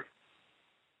tour,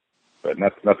 but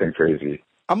nothing crazy.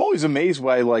 I'm always amazed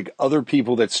by like other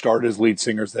people that start as lead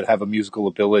singers that have a musical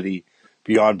ability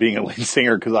beyond being a lead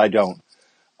singer, because I don't.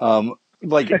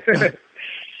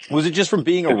 Was it just from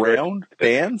being around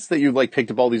bands that you like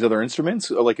picked up all these other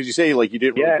instruments? Or, like, as you say, like you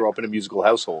didn't really grow up in a musical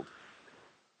household.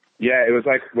 Yeah, it was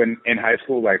like when in high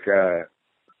school, like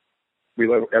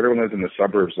everyone lives in the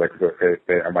suburbs, like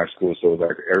at my school, so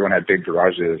like everyone had big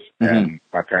garages, and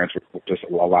my parents would just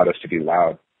allowed us to be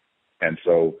loud. And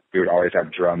so we would always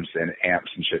have drums and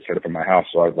amps and shit set up in my house.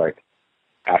 So I would like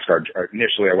ask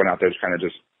initially I went out there to kind of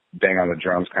just bang on the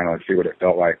drums, kind of like see what it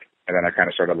felt like. And then I kind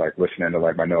of started like listening to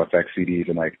like my NoFX CDs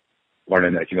and like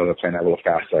learning that, they're playing that little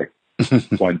fast, like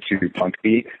 1-2 punk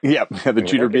beat. Yep. The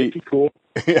cheater beat. Cool.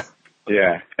 Yeah.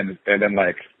 Yeah. And then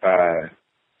like,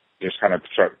 just kind of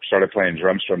started playing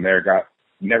drums from there.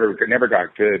 Never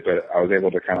got good, but I was able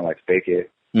to kind of like fake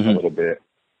it a little bit.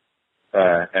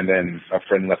 And then a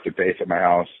friend left a bass at my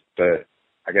house that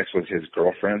I guess was his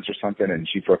girlfriend's or something, and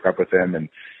she broke up with him and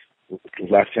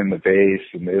left him the bass,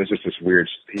 and it was just this weird.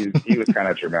 He was kind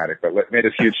of dramatic, but made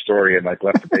a huge story and like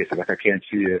left the bass. Like I can't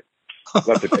see it.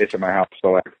 Left the bass at my house, so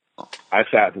like I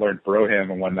sat and learned Bro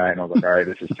Hymn one night, and I was like, all right,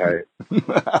 this is tight.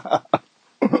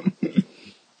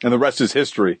 And the rest is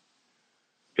history.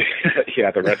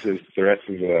 Yeah, the rest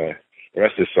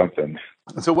is something.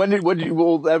 So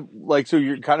so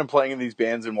you're kind of playing in these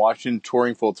bands and watching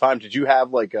touring full time. Did you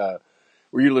have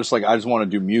were you just like, I just want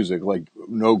to do music, like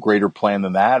no greater plan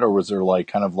than that? Or was there like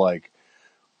kind of like,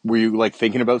 were you like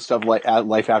thinking about stuff like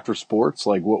life after sports?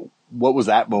 Like what was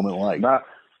that moment like? Not,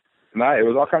 it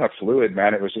was all kind of fluid,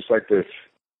 man. It was just like this,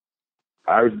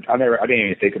 I didn't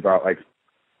even think about like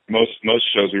most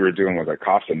shows we were doing was like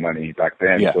costing money back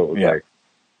then. Yeah, so it was like,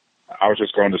 I was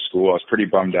just going to school. I was pretty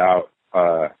bummed out.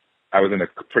 I was in a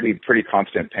pretty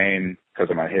constant pain because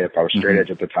of my hip. I was straight edge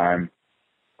at the time.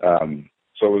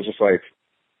 So it was just like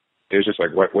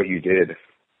what you did.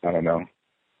 I don't know.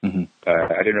 I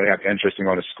didn't really have interest in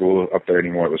going to school up there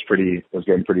anymore. It was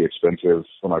getting pretty expensive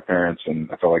for my parents,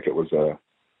 and I felt like it was kind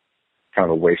of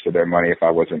a waste of their money if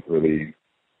I wasn't really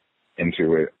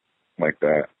into it like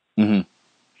that.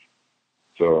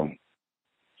 So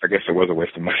I guess it was a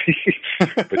waste of money,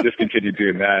 but just continued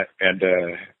doing that and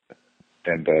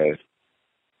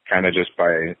kind of just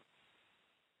by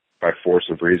force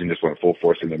of reason, just went full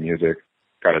force into music.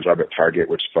 Got a job at Target,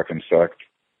 which fucking sucked.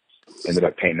 Ended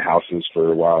up painting houses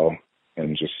for a while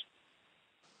and just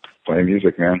playing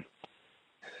music, man.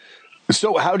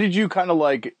 So how did you kind of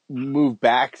like move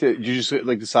back to, did you just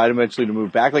like decide eventually to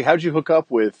move back? Like how did you hook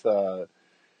up with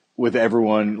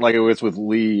everyone, like it was with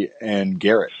Lee and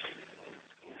Gareth?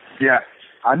 Yeah,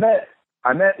 I met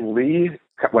Lee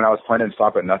when I was playing in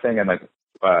Stop at Nothing, and like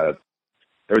there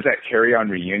was that Carry On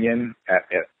reunion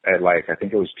at like I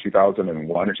think it was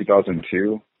 2001 or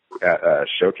 2002, at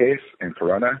Showcase in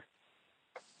Corona.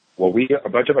 Well, a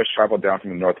bunch of us traveled down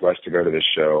from the Northwest to go to this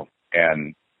show,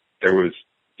 and there was,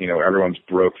 everyone's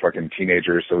broke fucking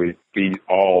teenagers, so we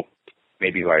all,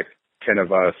 maybe like 10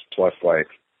 of us plus like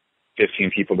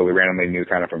 15 people that we randomly knew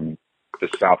kind of from the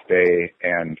South Bay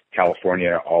and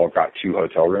California all got 2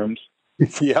 hotel rooms.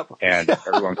 Yep. And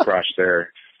everyone crashed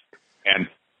there. And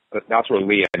that's where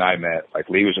Lee and I met. Like,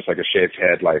 Lee was just like a shaved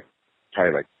head, like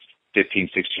probably like 15,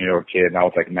 16-year-old kid, and I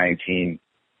was like 19.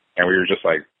 And we were just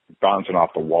like bouncing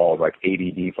off the walls, like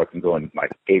ADD fucking going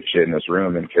like ape shit in this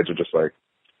room. And kids are just like,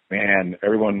 man,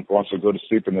 everyone wants to go to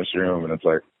sleep in this room. And it's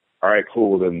like, all right,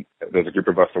 cool. Then there's a group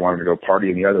of us that wanted to go party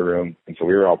in the other room. And so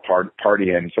we were all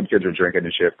partying. Some kids were drinking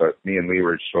and shit, but me and Lee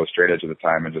were so straight edge at the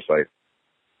time and just like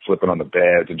flipping on the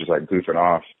beds and just like goofing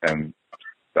off. And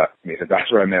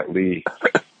that's where I met Lee.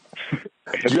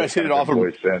 Did you guys hit it off? So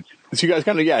you guys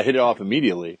kind of, hit it off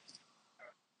immediately.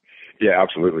 Yeah,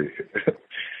 absolutely.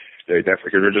 Yeah, definitely.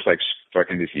 Because we're just like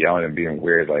fucking just yelling and being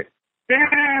weird, like,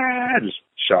 just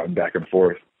shouting back and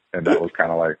forth. And that was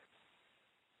kind of like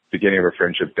beginning of a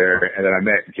friendship there. And then I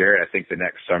met Garrett, I think, the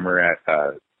next summer at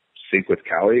Sync with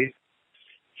Cali.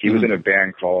 He was in a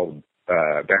band called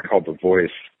The Voice,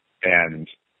 and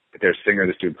their singer,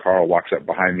 this dude Carl, walks up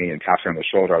behind me and taps me on the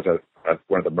shoulder. I was at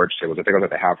one of the merch tables. I think I was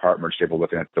at the Half Heart merch table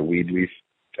looking at the Weed Leaf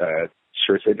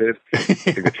shirts they did. I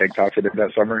think the tank tops they did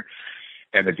that summer.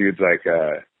 And the dude's like,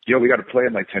 yo, we got to play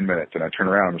in like 10 minutes. And I turn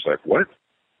around and was like, what?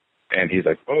 And he's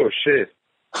like, oh, shit.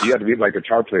 You got to be like a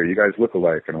guitar player. You guys look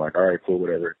alike. And I'm like, all right, cool,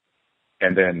 whatever.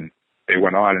 And then they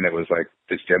went on, and it was like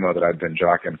this demo that I'd been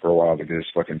jocking for a while that is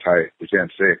fucking tight. It was damn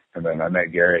sick. And then I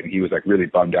met Garrett, and he was like really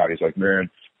bummed out. He's like, man,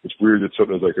 it's weird that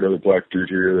there's like another black dude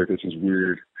here. Like, this is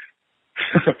weird.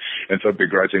 And so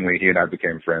begrudgingly, he and I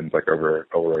became friends like over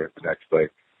the next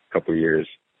like couple of years.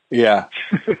 Yeah.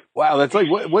 Wow. That's like,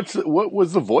 what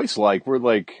was the voice like? What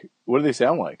do they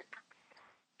sound like?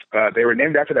 They were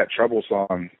named after that Trouble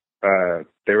song.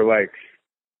 They were like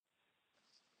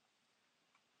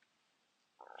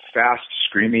fast,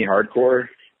 screamy hardcore.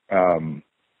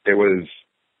 It was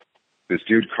this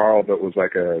dude Carl that was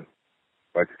like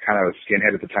kind of a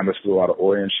skinhead at the time. That school, a lot of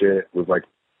Oi and shit. Was like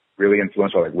really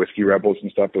influential, like Whiskey Rebels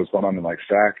and stuff that was going on in like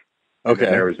Sac. Okay.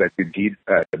 And there was that dude,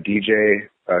 DJ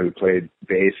who played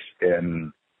bass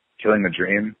in Killing the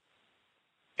Dream,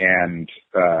 and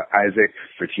Isaac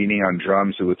Fertini on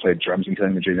drums, who played drums in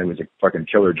Killing the Dream. He was a fucking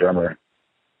killer drummer.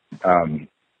 I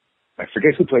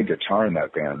forget who played guitar in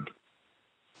that band.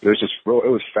 It was just it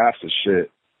was fast as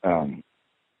shit. I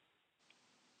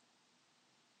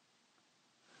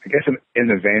guess in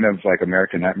the vein of like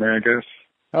American Nightmare, I guess.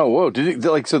 Oh, whoa!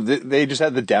 So they just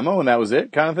had the demo and that was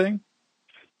it, kind of thing?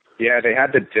 Yeah, they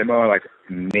had the demo like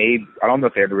made. I don't know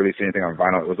if they ever released anything on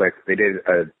vinyl. It was like they did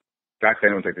back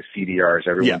then. It was like the CDRs.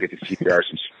 Everyone would get the CDRs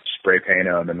and spray paint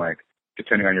them, and like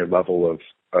depending on your level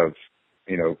of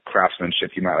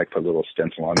craftsmanship, you might like put a little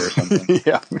stencil on it or something.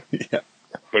 Yeah.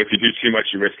 But if you do too much,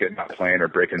 you risk it not playing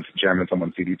or jamming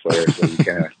someone's CD player. So you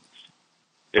kind of.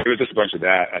 It was just a bunch of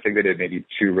that. I think they did maybe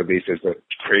 2 releases, but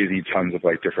crazy tons of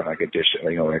like different like edition,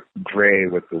 like gray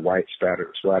with the white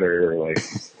splatter, or like.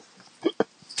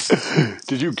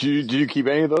 Did you keep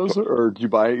any of those, or did you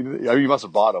buy? I mean, you must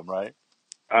have bought them, right?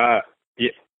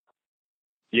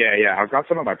 Yeah. I've got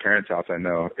some at my parents' house. I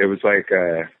know it was like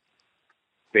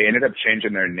they ended up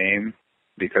changing their name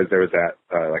because there was that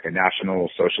like a national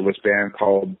socialist band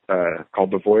called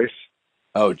The Voice.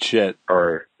 Oh shit!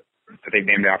 Or they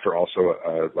named after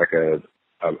also like a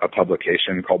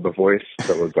publication called The Voice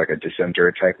that was like a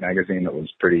dissenter type magazine that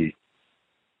was pretty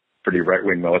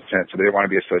right-wing militant, so they didn't want to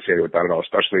be associated with that at all,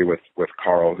 especially with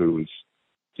Carl, who's,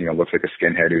 looks like a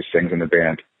skinhead who sings in the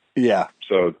band. Yeah.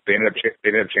 So they ended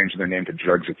up changing their name to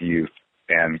Drugs with Youth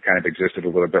and kind of existed a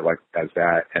little bit like as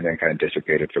that, and then kind of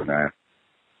dissipated from that.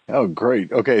 Oh,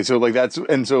 great. Okay, so like that's,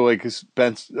 and so like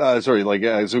Spence, so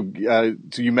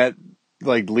you met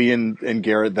like Lee and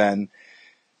Garrett then.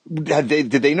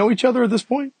 Did they know each other at this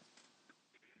point?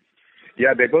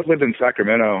 Yeah, they both lived in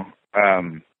Sacramento.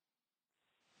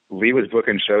 Lee was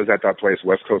booking shows at that place,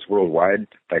 West Coast Worldwide,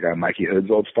 like Mikey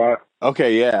Hood's old spot.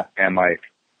 Okay, yeah. And like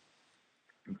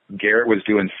Garrett was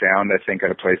doing sound, I think,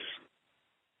 at a place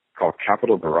called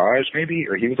Capitol Garage, maybe,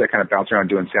 or he was like kind of bouncing around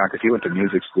doing sound because he went to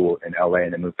music school in LA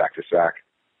and then moved back to Sac.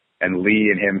 And Lee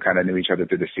and him kind of knew each other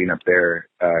through the scene up there.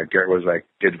 Garrett was like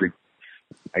he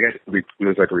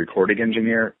was like a recording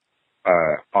engineer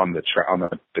on the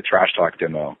Trash Talk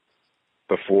demo.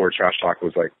 Before Trash Talk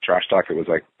was like Trash Talk, it was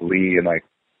like Lee and like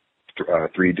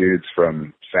 3 dudes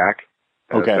from Sac.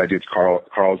 Okay. That dude's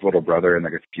Carl's little brother and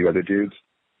like a few other dudes.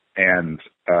 And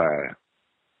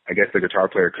I guess the guitar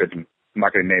player couldn't I'm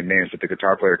not going to name names, but the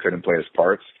guitar player couldn't play his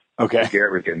parts. Okay.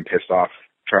 Gareth was getting pissed off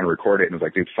trying to record it and was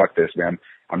like, dude, fuck this, man.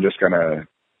 I'm just going to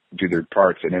do their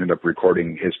parts, and ended up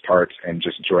recording his parts and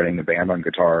just joining the band on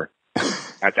guitar.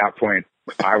 At that point,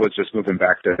 I was just moving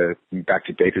back to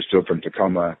Bakersfield from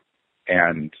Tacoma,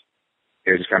 and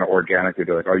it was just kind of organically,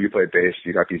 they're like, oh, you play bass,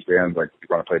 you got these bands, like, you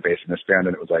want to play bass in this band?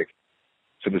 And it was like,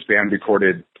 so this band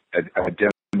recorded a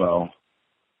demo,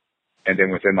 and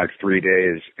then within like 3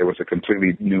 days, it was a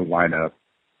completely new lineup,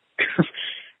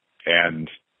 and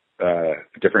a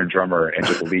different drummer, and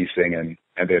just Lee singing,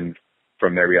 and then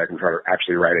from there, we started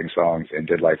actually writing songs and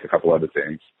did like a couple other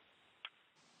things.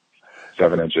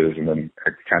 7 inches, and then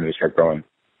it kind of just kept going.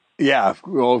 Yeah,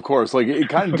 well, of course. Like, it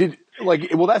kind of did, like,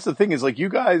 well, that's the thing is, like, you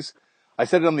guys, I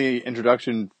said it on the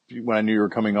introduction when I knew you were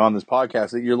coming on this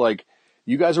podcast, that you're like,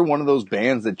 you guys are one of those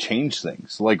bands that change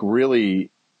things, like,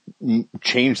 really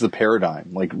change the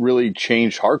paradigm, like, really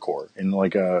change hardcore in,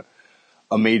 like, a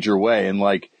major way. And,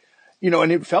 like, you know,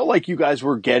 and it felt like you guys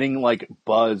were getting, like,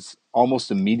 buzz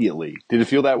almost immediately. Did it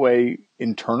feel that way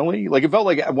internally? Like, it felt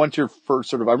like once your first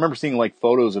sort of, I remember seeing like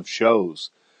photos of shows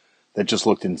that just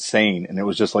looked insane. And it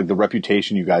was just like the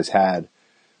reputation you guys had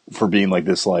for being like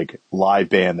this like live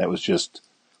band that was just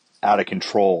out of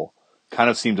control kind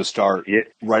of seemed to start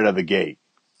right out of the gate.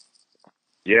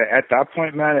 Yeah. At that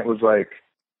point, man, it was like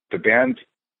the band,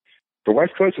 the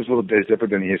West Coast was a little bit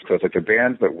different than the East Coast. Like the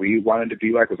band that we wanted to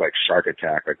be like was like Shark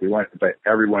Attack. Like but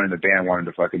everyone in the band wanted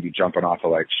to fucking be jumping off of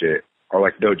like shit, or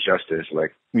like No Justice.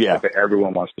 Like, yeah, like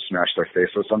everyone wants to smash their face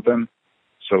or something.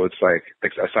 So it's like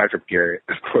aside from Garrett,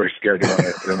 of course, Garrett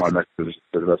didn't want to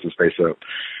mess his face up.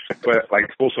 But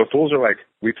like Fools are like,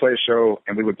 we play a show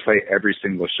and we would play every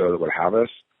single show that would have us.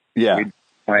 Yeah, we'd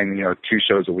playing 2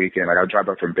 shows a weekend. Like I would drive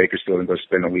up from Bakersfield and go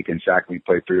spend a week in Sac. We'd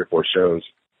play 3 or 4 shows,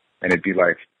 and it'd be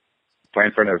like play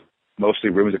in front of mostly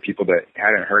rooms of people that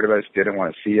hadn't heard of us, didn't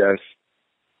want to see us.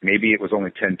 Maybe it was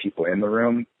only 10 people in the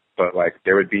room, but like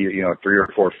there would be, 3 or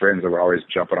 4 friends that were always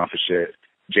jumping off of shit.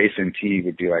 Jason T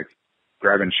would be like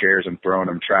grabbing chairs and throwing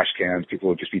them, trash cans. People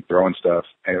would just be throwing stuff,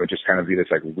 and it would just kind of be this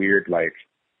like weird, like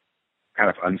kind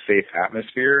of unsafe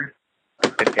atmosphere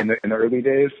in the early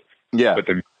days. Yeah. But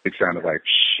the music sounded like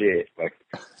shit. Like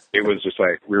it was just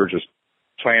like we were just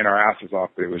playing our asses off,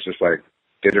 but it was just like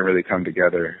didn't really come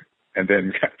together. And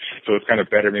then, so it's kind of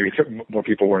better maybe more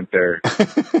people weren't there.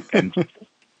 And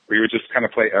we would just kind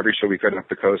of play every show we could up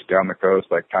the coast, down the coast,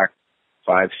 like pack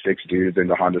 5, 6 dudes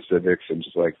into Honda Civics and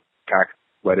just like pack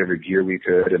whatever gear we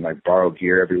could and like borrow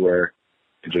gear everywhere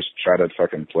and just try to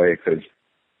fucking play because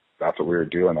that's what we were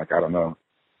doing. Like, I don't know.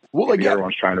 Well, like,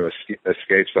 everyone's trying to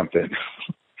escape something.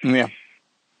 Yeah.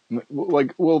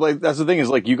 Like, well, like, that's the thing is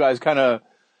like you guys kind of,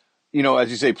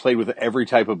 as you say, played with every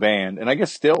type of band, and I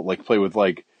guess still like play with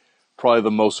like probably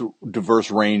the most diverse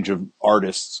range of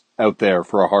artists out there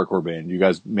for a hardcore band. You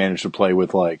guys managed to play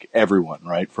with like everyone,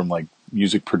 right? From like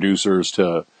music producers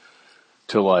to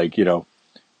like,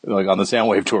 like on the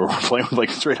Soundwave tour, we're playing with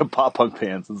like straight up pop punk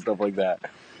bands and stuff like that.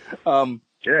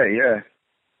 Yeah.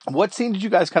 What scene did you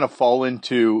guys kind of fall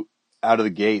into out of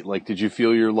the gate? Like, did you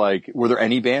feel were there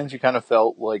any bands you kind of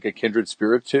felt like a kindred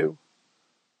spirit to?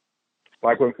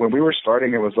 Like when we were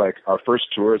starting, it was like our first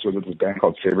tours was with this band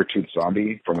called Sabretooth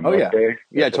Zombie from the North Bay.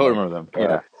 Yeah, I totally remember them.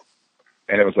 Yeah.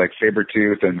 And it was like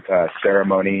Sabretooth and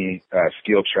Ceremony,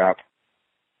 Steel Trap.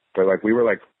 But like we were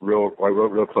like real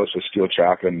close with Steel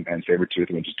Trap and Sabretooth,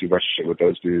 and we just do a bunch of shit with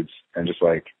those dudes. And just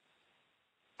like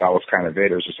that was kind of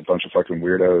it. It was just a bunch of fucking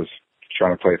weirdos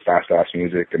trying to play fast ass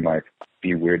music and like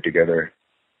be weird together.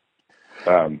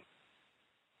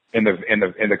 In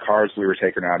the cars we were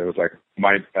taking out, it was like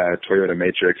my Toyota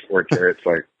Matrix or Garrett's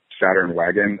like Saturn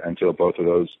wagon until both of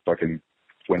those fucking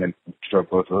went and drove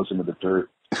both of those into the dirt.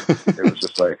 It was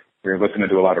just like we were listening to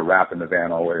do a lot of rap in the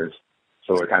van always,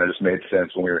 so it kind of just made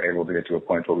sense when we were able to get to a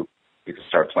point where we could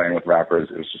start playing with rappers.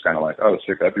 It was just kind of like, oh,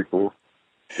 sick, that'd be cool.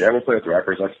 Yeah, we'll play with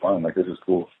rappers. That's fun. Like this is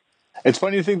cool. It's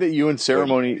funny to think that you and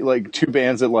Ceremony, like two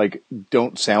bands that like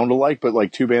don't sound alike, but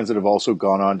like two bands that have also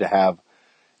gone on to have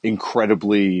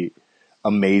incredibly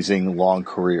amazing long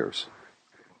careers.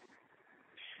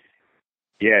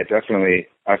 Yeah, definitely.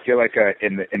 I feel like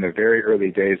in the very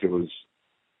early days, it was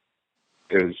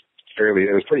pretty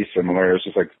similar. It was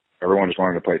just like everyone just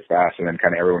wanted to play fast, and then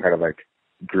kind of everyone kind of like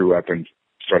grew up and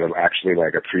started actually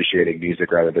like appreciating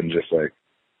music rather than just like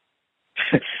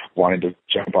wanting to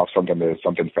jump off something to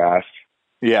something fast.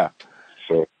 Yeah.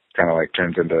 So it kind of like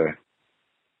turns into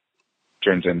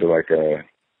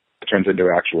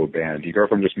actual band. You go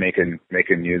from just making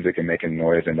music and making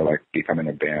noise into like becoming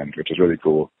a band, which is really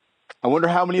cool. I wonder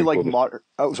how many like modern.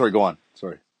 Oh, sorry. Go on.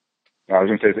 Sorry. I was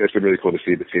gonna say it's been really cool to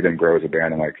see them grow as a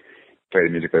band and like play the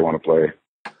music they want to play.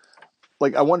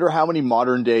 Like, I wonder how many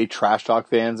modern day trash talk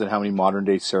fans and how many modern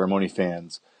day ceremony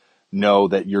fans know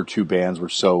that your two bands were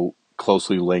so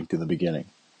closely linked in the beginning.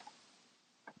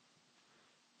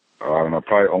 I don't know,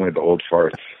 probably only the old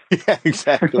farts. Yeah,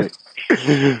 exactly.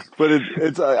 But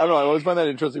it's I don't know, I always find that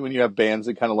interesting when you have bands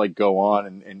that kind of like go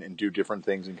on and do different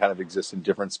things and kind of exist in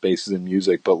different spaces in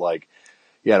music. But like,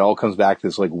 yeah, it all comes back to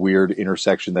this like weird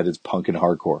intersection that is punk and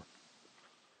hardcore.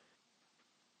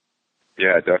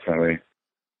 Yeah, definitely.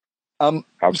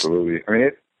 Absolutely. I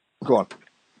mean, go on.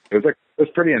 It was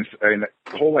pretty. I mean,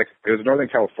 the whole like it was Northern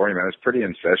California, man. It was pretty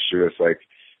incestuous. Like,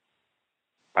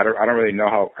 I don't really know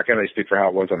how. I can't really speak for how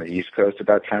it was on the East Coast at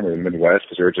that time or the Midwest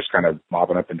because we were just kind of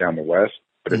mobbing up and down the West.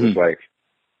 But it was like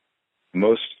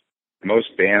most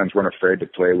bands weren't afraid to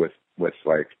play with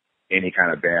like any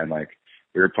kind of band. Like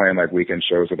we were playing like weekend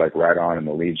shows with like Right On and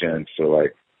the Legion. So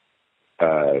like,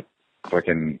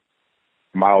 fucking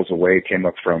Miles Away came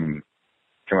up from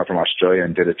Australia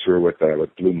and did a tour with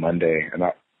Blue Monday, and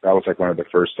that was like one of the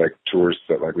first like tours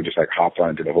that like we just like hopped on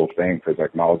and did the whole thing because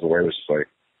like Miles Away was just like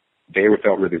they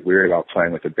felt really weird about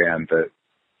playing with a band that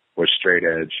was straight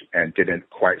edge and didn't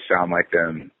quite sound like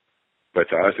them, but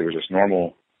to us it was just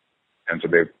normal, and so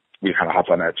we kind of hopped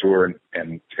on that tour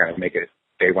and to kind of make it.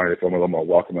 They wanted to feel a little more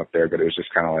welcome up there, but it was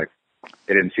just kind of like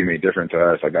it didn't seem any different to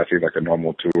us. Like that seemed like a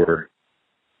normal tour.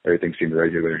 Everything seemed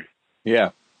regular.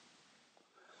 Yeah.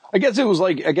 I guess it was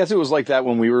like that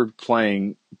when we were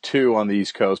playing too on the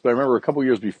East Coast. But I remember a couple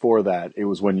years before that, it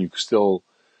was when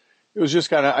it was just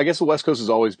kind of, I guess the West Coast has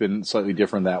always been slightly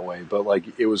different that way. But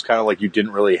like, it was kind of like you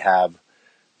didn't really have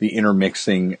the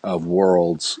intermixing of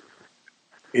worlds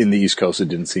in the East Coast. It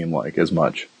didn't seem like as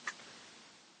much.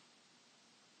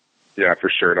 Yeah, for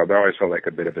sure. There always felt like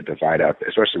a bit of a divide out there,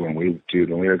 especially when we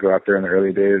would go out there in the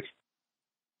early days.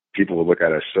 People would look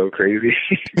at us so crazy.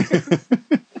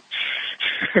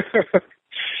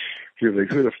 You're like,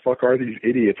 who the fuck are these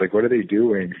idiots? Like, what are they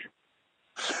doing?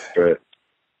 But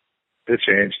it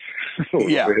changed.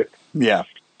 Yeah.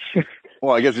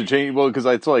 Well, I guess it changed. Well, because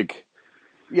it's like,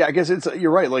 yeah, I guess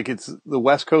you're right. Like, it's the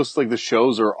West Coast. Like, the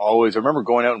shows are always. I remember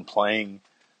going out and playing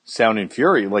Sound and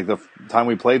Fury. Like the time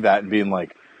we played that and being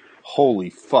like, holy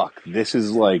fuck, this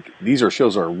is like these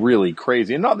shows are really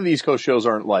crazy. And not that the East Coast shows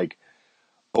aren't like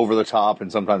over the top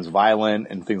and sometimes violent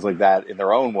and things like that in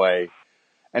their own way.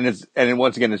 And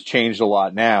once again, it's changed a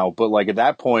lot now. But like at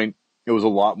that point, it was a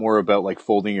lot more about like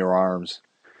folding your arms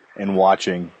and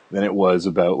watching than it was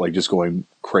about like just going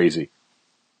crazy.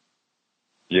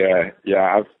 Yeah.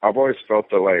 I've always felt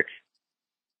that like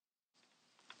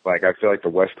I feel like the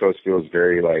West Coast feels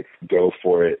very like go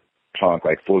for it punk,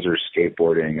 like fools are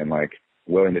skateboarding and like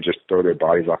willing to just throw their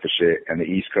bodies off of shit. And the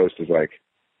East Coast is like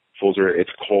fools are. It's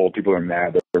cold. People are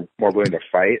mad. They're more willing to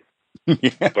fight.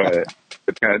 Yeah. But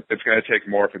it's gonna take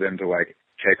more for them to like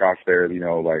take off their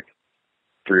like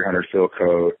 300 fill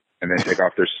coat and then take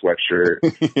off their sweatshirt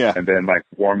yeah. And then like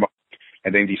warm up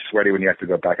and then be sweaty when you have to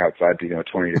go back outside to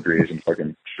 20 degrees and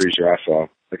fucking freeze your ass off.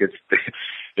 Like it's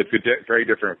a very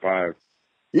different vibe.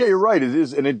 Yeah, you're right. It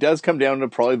is, and it does come down to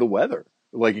probably the weather.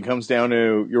 Like it comes down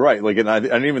to you're right. Like, and I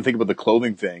didn't even think about the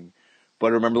clothing thing, but I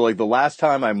remember like the last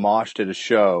time I moshed at a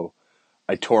show,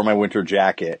 I tore my winter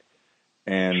jacket.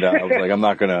 And I was like, I'm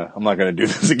not gonna do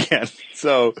this again.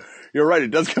 So you're right. It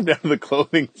does come down to the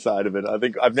clothing side of it. I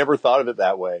think I've never thought of it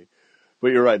that way, but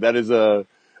you're right. That is a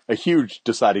huge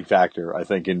deciding factor, I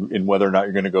think, in whether or not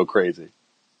you're going to go crazy.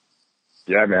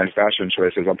 Yeah, man. Fashion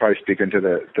choices. I'm probably speaking to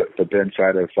the Ben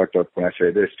side of fucked up when I say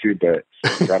this too, but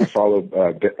you got to follow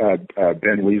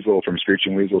Ben Weasel from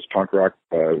Screeching Weasel's punk rock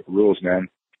rules, man.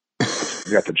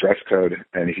 You got the dress code,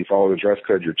 and if you follow the dress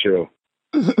code, you're chill.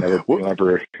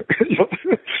 Never.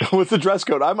 What's the dress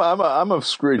code? I'm a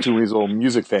Screeching Weasel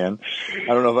music fan. I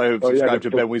don't know if I subscribe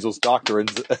to Ben Weasel's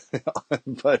doctrines,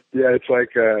 but yeah, it's like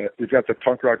you've got the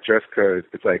punk rock dress code.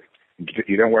 It's like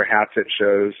you don't wear hats at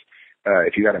shows.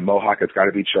 If you got a mohawk, it's got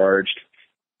to be charged.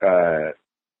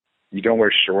 You don't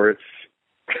wear shorts.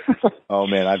 Oh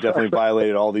man, I've definitely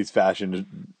violated all these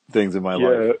fashion things in my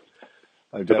life.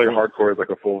 It's like hardcore.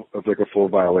 It's like a full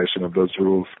violation of those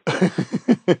rules.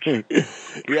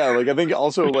 Yeah, like I think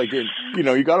also like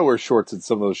you got to wear shorts at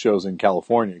some of those shows in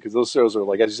California because those shows are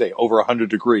like, as you say, over 100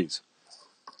 degrees.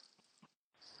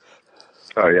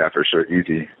 Oh yeah, for sure,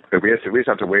 easy. But we used to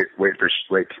have to wait for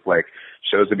like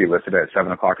shows to be listed at 7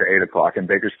 o'clock or 8 o'clock in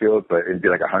Bakersfield, but it'd be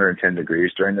like 110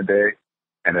 degrees during the day,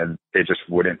 and then it just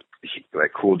wouldn't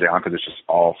like cool down because it's just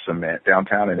all cement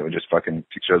downtown, and it would just fucking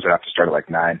shows would have to start at like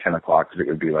 9, 10 o'clock because it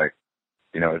would be like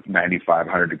 95,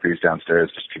 100 degrees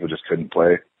downstairs. Just people just couldn't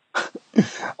play.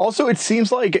 Also, it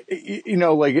seems like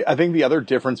like I think the other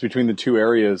difference between the two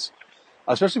areas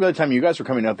especially by the time you guys were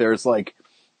coming out there, it's like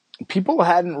people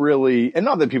hadn't really, and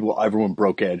not that everyone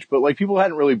broke edge, but like people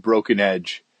hadn't really broken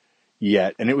edge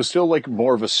yet. And it was still like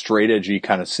more of a straight edgy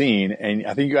kind of scene. And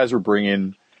I think you guys were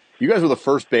the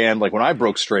first band, like when I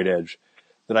broke straight edge,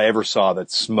 that I ever saw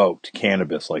that smoked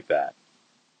cannabis like that.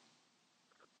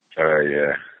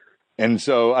 Yeah. And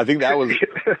so I think that was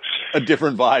a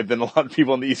different vibe than a lot of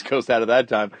people on the East Coast had at that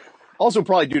time. Also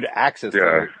probably due to access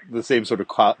to the same sort of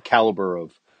caliber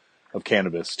of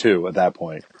cannabis too at that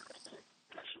point.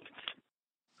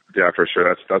 Yeah, for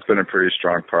sure. That's been a pretty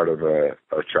strong part of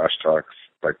Trash Talk's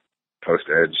like post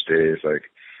edge days. Like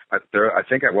I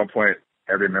think at one point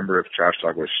every member of Trash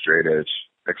Talk was straight edge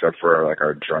except for like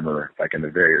our drummer, like in the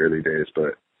very early days,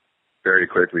 but very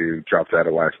quickly dropped out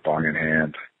of life, bong in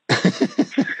hand.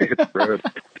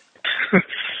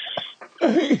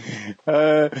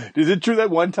 Is it true that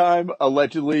one time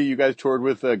allegedly you guys toured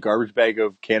with a garbage bag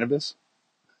of cannabis?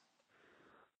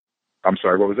 I'm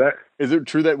sorry, what was that? Is it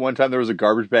true that one time there was a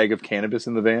garbage bag of cannabis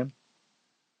in the van?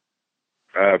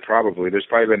 Probably. There's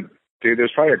probably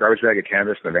a garbage bag of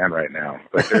cannabis in the van right now.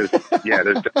 Like there's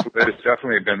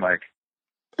definitely been like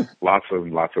lots of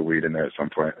weed in there at some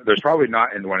point. There's probably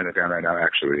not in the one in the van right now,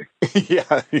 actually.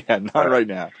 yeah, not right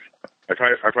now. I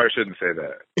probably shouldn't say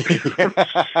that.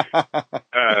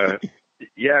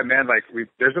 Yeah, man. Like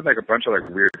there's been like a bunch of like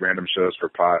weird random shows for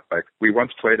pot. Like we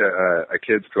once played a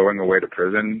kid's going away to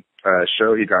prison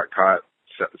show. He got caught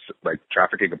like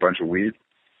trafficking a bunch of weed,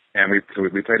 and we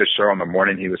played a show on the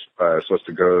morning he was supposed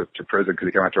to go to prison because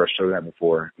he came out to our show the night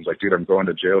before. He was like, "Dude, I'm going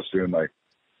to jail soon. Like,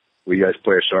 will you guys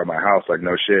play a show at my house?" Like,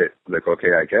 no shit. I was like,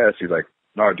 okay, I guess. He's like,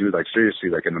 "No, dude. Like seriously.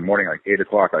 Like in the morning, like 8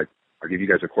 o'clock. Like I'll give you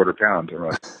guys a $quarter pound." And we're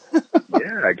like,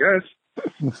 yeah, I guess.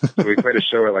 So we played a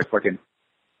show at like fucking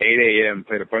 8 a.m.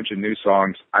 Played a bunch of new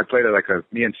songs. I played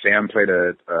me and Sam played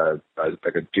a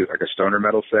stoner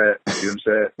metal set, doom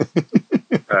set,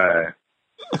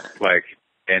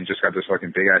 and just got this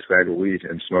fucking big ass bag of weed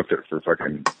and smoked it for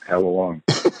fucking hella long.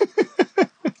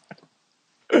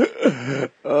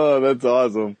 Oh, that's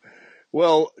awesome.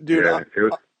 Well, dude,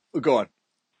 go on.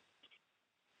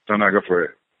 No, go for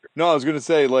it. No, I was going to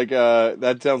say, like,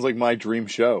 that sounds like my dream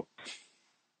show.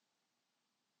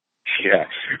 Yeah.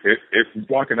 If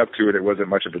walking up to it, it wasn't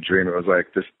much of a dream. It was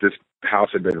like this house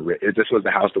had been, this was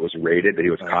the house that was raided that he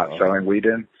was caught selling weed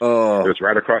in. Oh. It was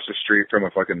right across the street from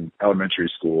a fucking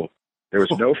elementary school. There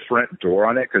was no front door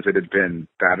on it because it had been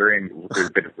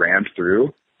rammed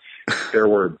through. There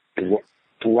were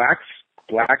black,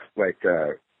 like,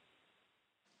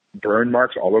 burn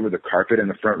marks all over the carpet in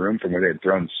the front room from where they had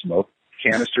thrown smoke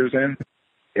canisters in.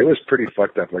 It was pretty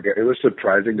fucked up. Like it was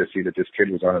surprising to see that this kid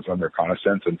was on his own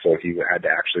reconnaissance until he had to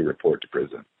actually report to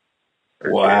prison.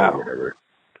 Wow. Or whatever.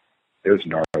 It was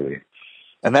gnarly.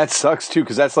 And that sucks too,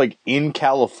 because that's like in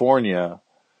California,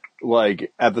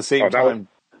 like at the same time.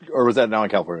 Or was that now in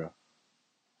California?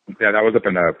 Yeah, that was up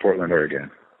in Portland,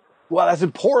 Oregon. Well, that's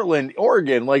in Portland,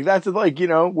 Oregon. Like that's like,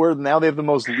 where now they have the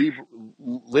most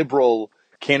liberal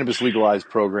cannabis legalized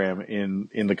program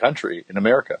in the country, in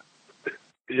America.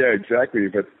 Yeah, exactly.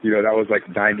 But, that was like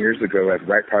 9 years ago, like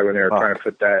right probably when they were trying to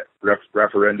put that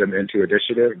referendum into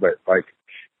initiative. But like,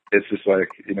 it's just like,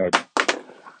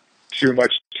 too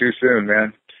much too soon,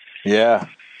 man. Yeah.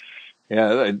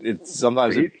 Yeah. It's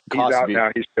sometimes he's out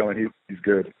now. He's chilling. He's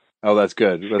good. Oh, that's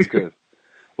good. That's good.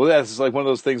 Well, yeah, it's like one of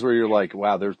those things where you're like,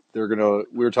 wow, they're going to,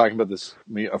 we were talking about this,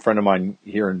 a friend of mine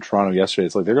here in Toronto yesterday.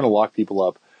 It's like, they're going to lock people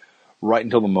up right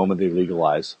until the moment they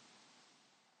legalize.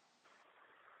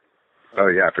 Oh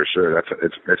yeah, for sure.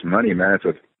 It's money, man.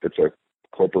 It's a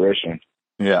corporation.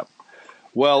 Yeah.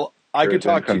 Well, I could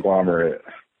talk to conglomerate.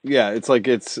 Yeah, it's like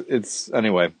it's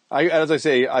anyway. As I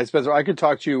say, Spencer, I could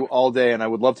talk to you all day, and I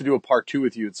would love to do a part 2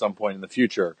 with you at some point in the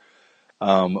future.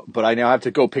 But I now have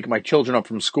to go pick my children up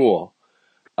from school.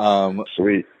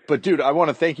 Sweet. But dude, I want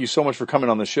to thank you so much for coming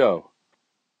on the show.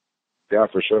 Yeah,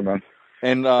 for sure, man.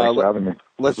 And thanks for having me.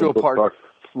 Let's do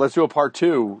a part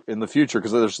 2 in the future,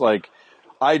 because there's like.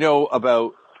 I know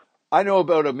about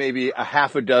maybe a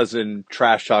half a dozen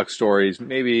trash talk stories,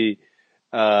 maybe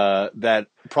that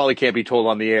probably can't be told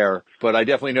on the air, but I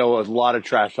definitely know a lot of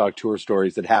trash talk tour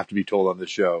stories that have to be told on the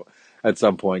show at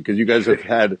some point, because you guys have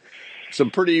had some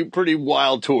pretty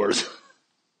wild tours.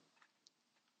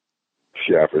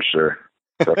 Yeah, for sure,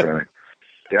 definitely.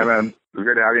 Yeah, man, it was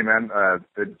good to have you, man.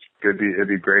 It'd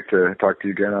be great to talk to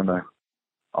you again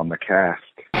on the cast.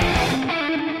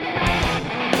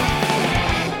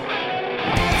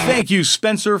 Thank you,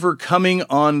 Spencer, for coming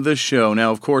on the show.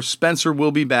 Now, of course, Spencer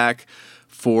will be back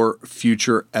for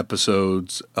future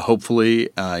episodes. Hopefully,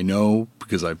 I know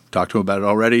because I've talked to him about it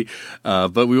already,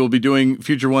 but we will be doing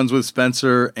future ones with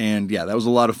Spencer, and yeah, that was a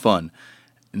lot of fun.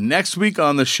 Next week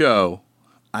on the show,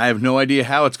 I have no idea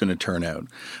how it's going to turn out,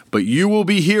 but you will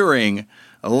be hearing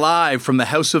live from the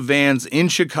House of Vans in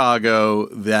Chicago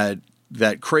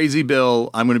that crazy bill.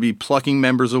 I'm going to be plucking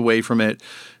members away from it,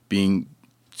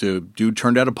 to do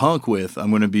Turned Out a Punk with. I'm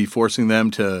going to be forcing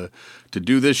them to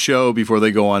do this show before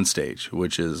they go on stage,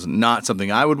 which is not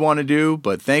something I would want to do,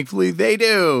 but thankfully they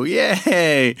do.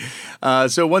 Yay!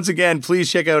 So once again, please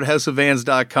check out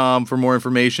houseofvans.com for more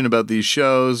information about these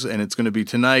shows, and it's going to be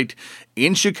tonight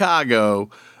in Chicago.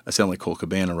 I sound like Cole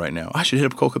Cabana right now. I should hit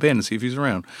up Cole Cabana and see if he's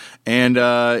around. And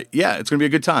yeah, it's going to be a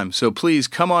good time. So please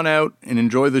come on out and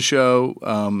enjoy the show.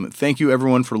 Thank you,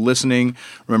 everyone, for listening.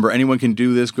 Remember, anyone can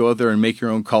do this. Go out there and make your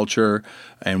own culture.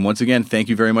 And once again, thank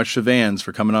you very much to Vans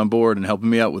for coming on board and helping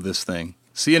me out with this thing.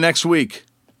 See you next week.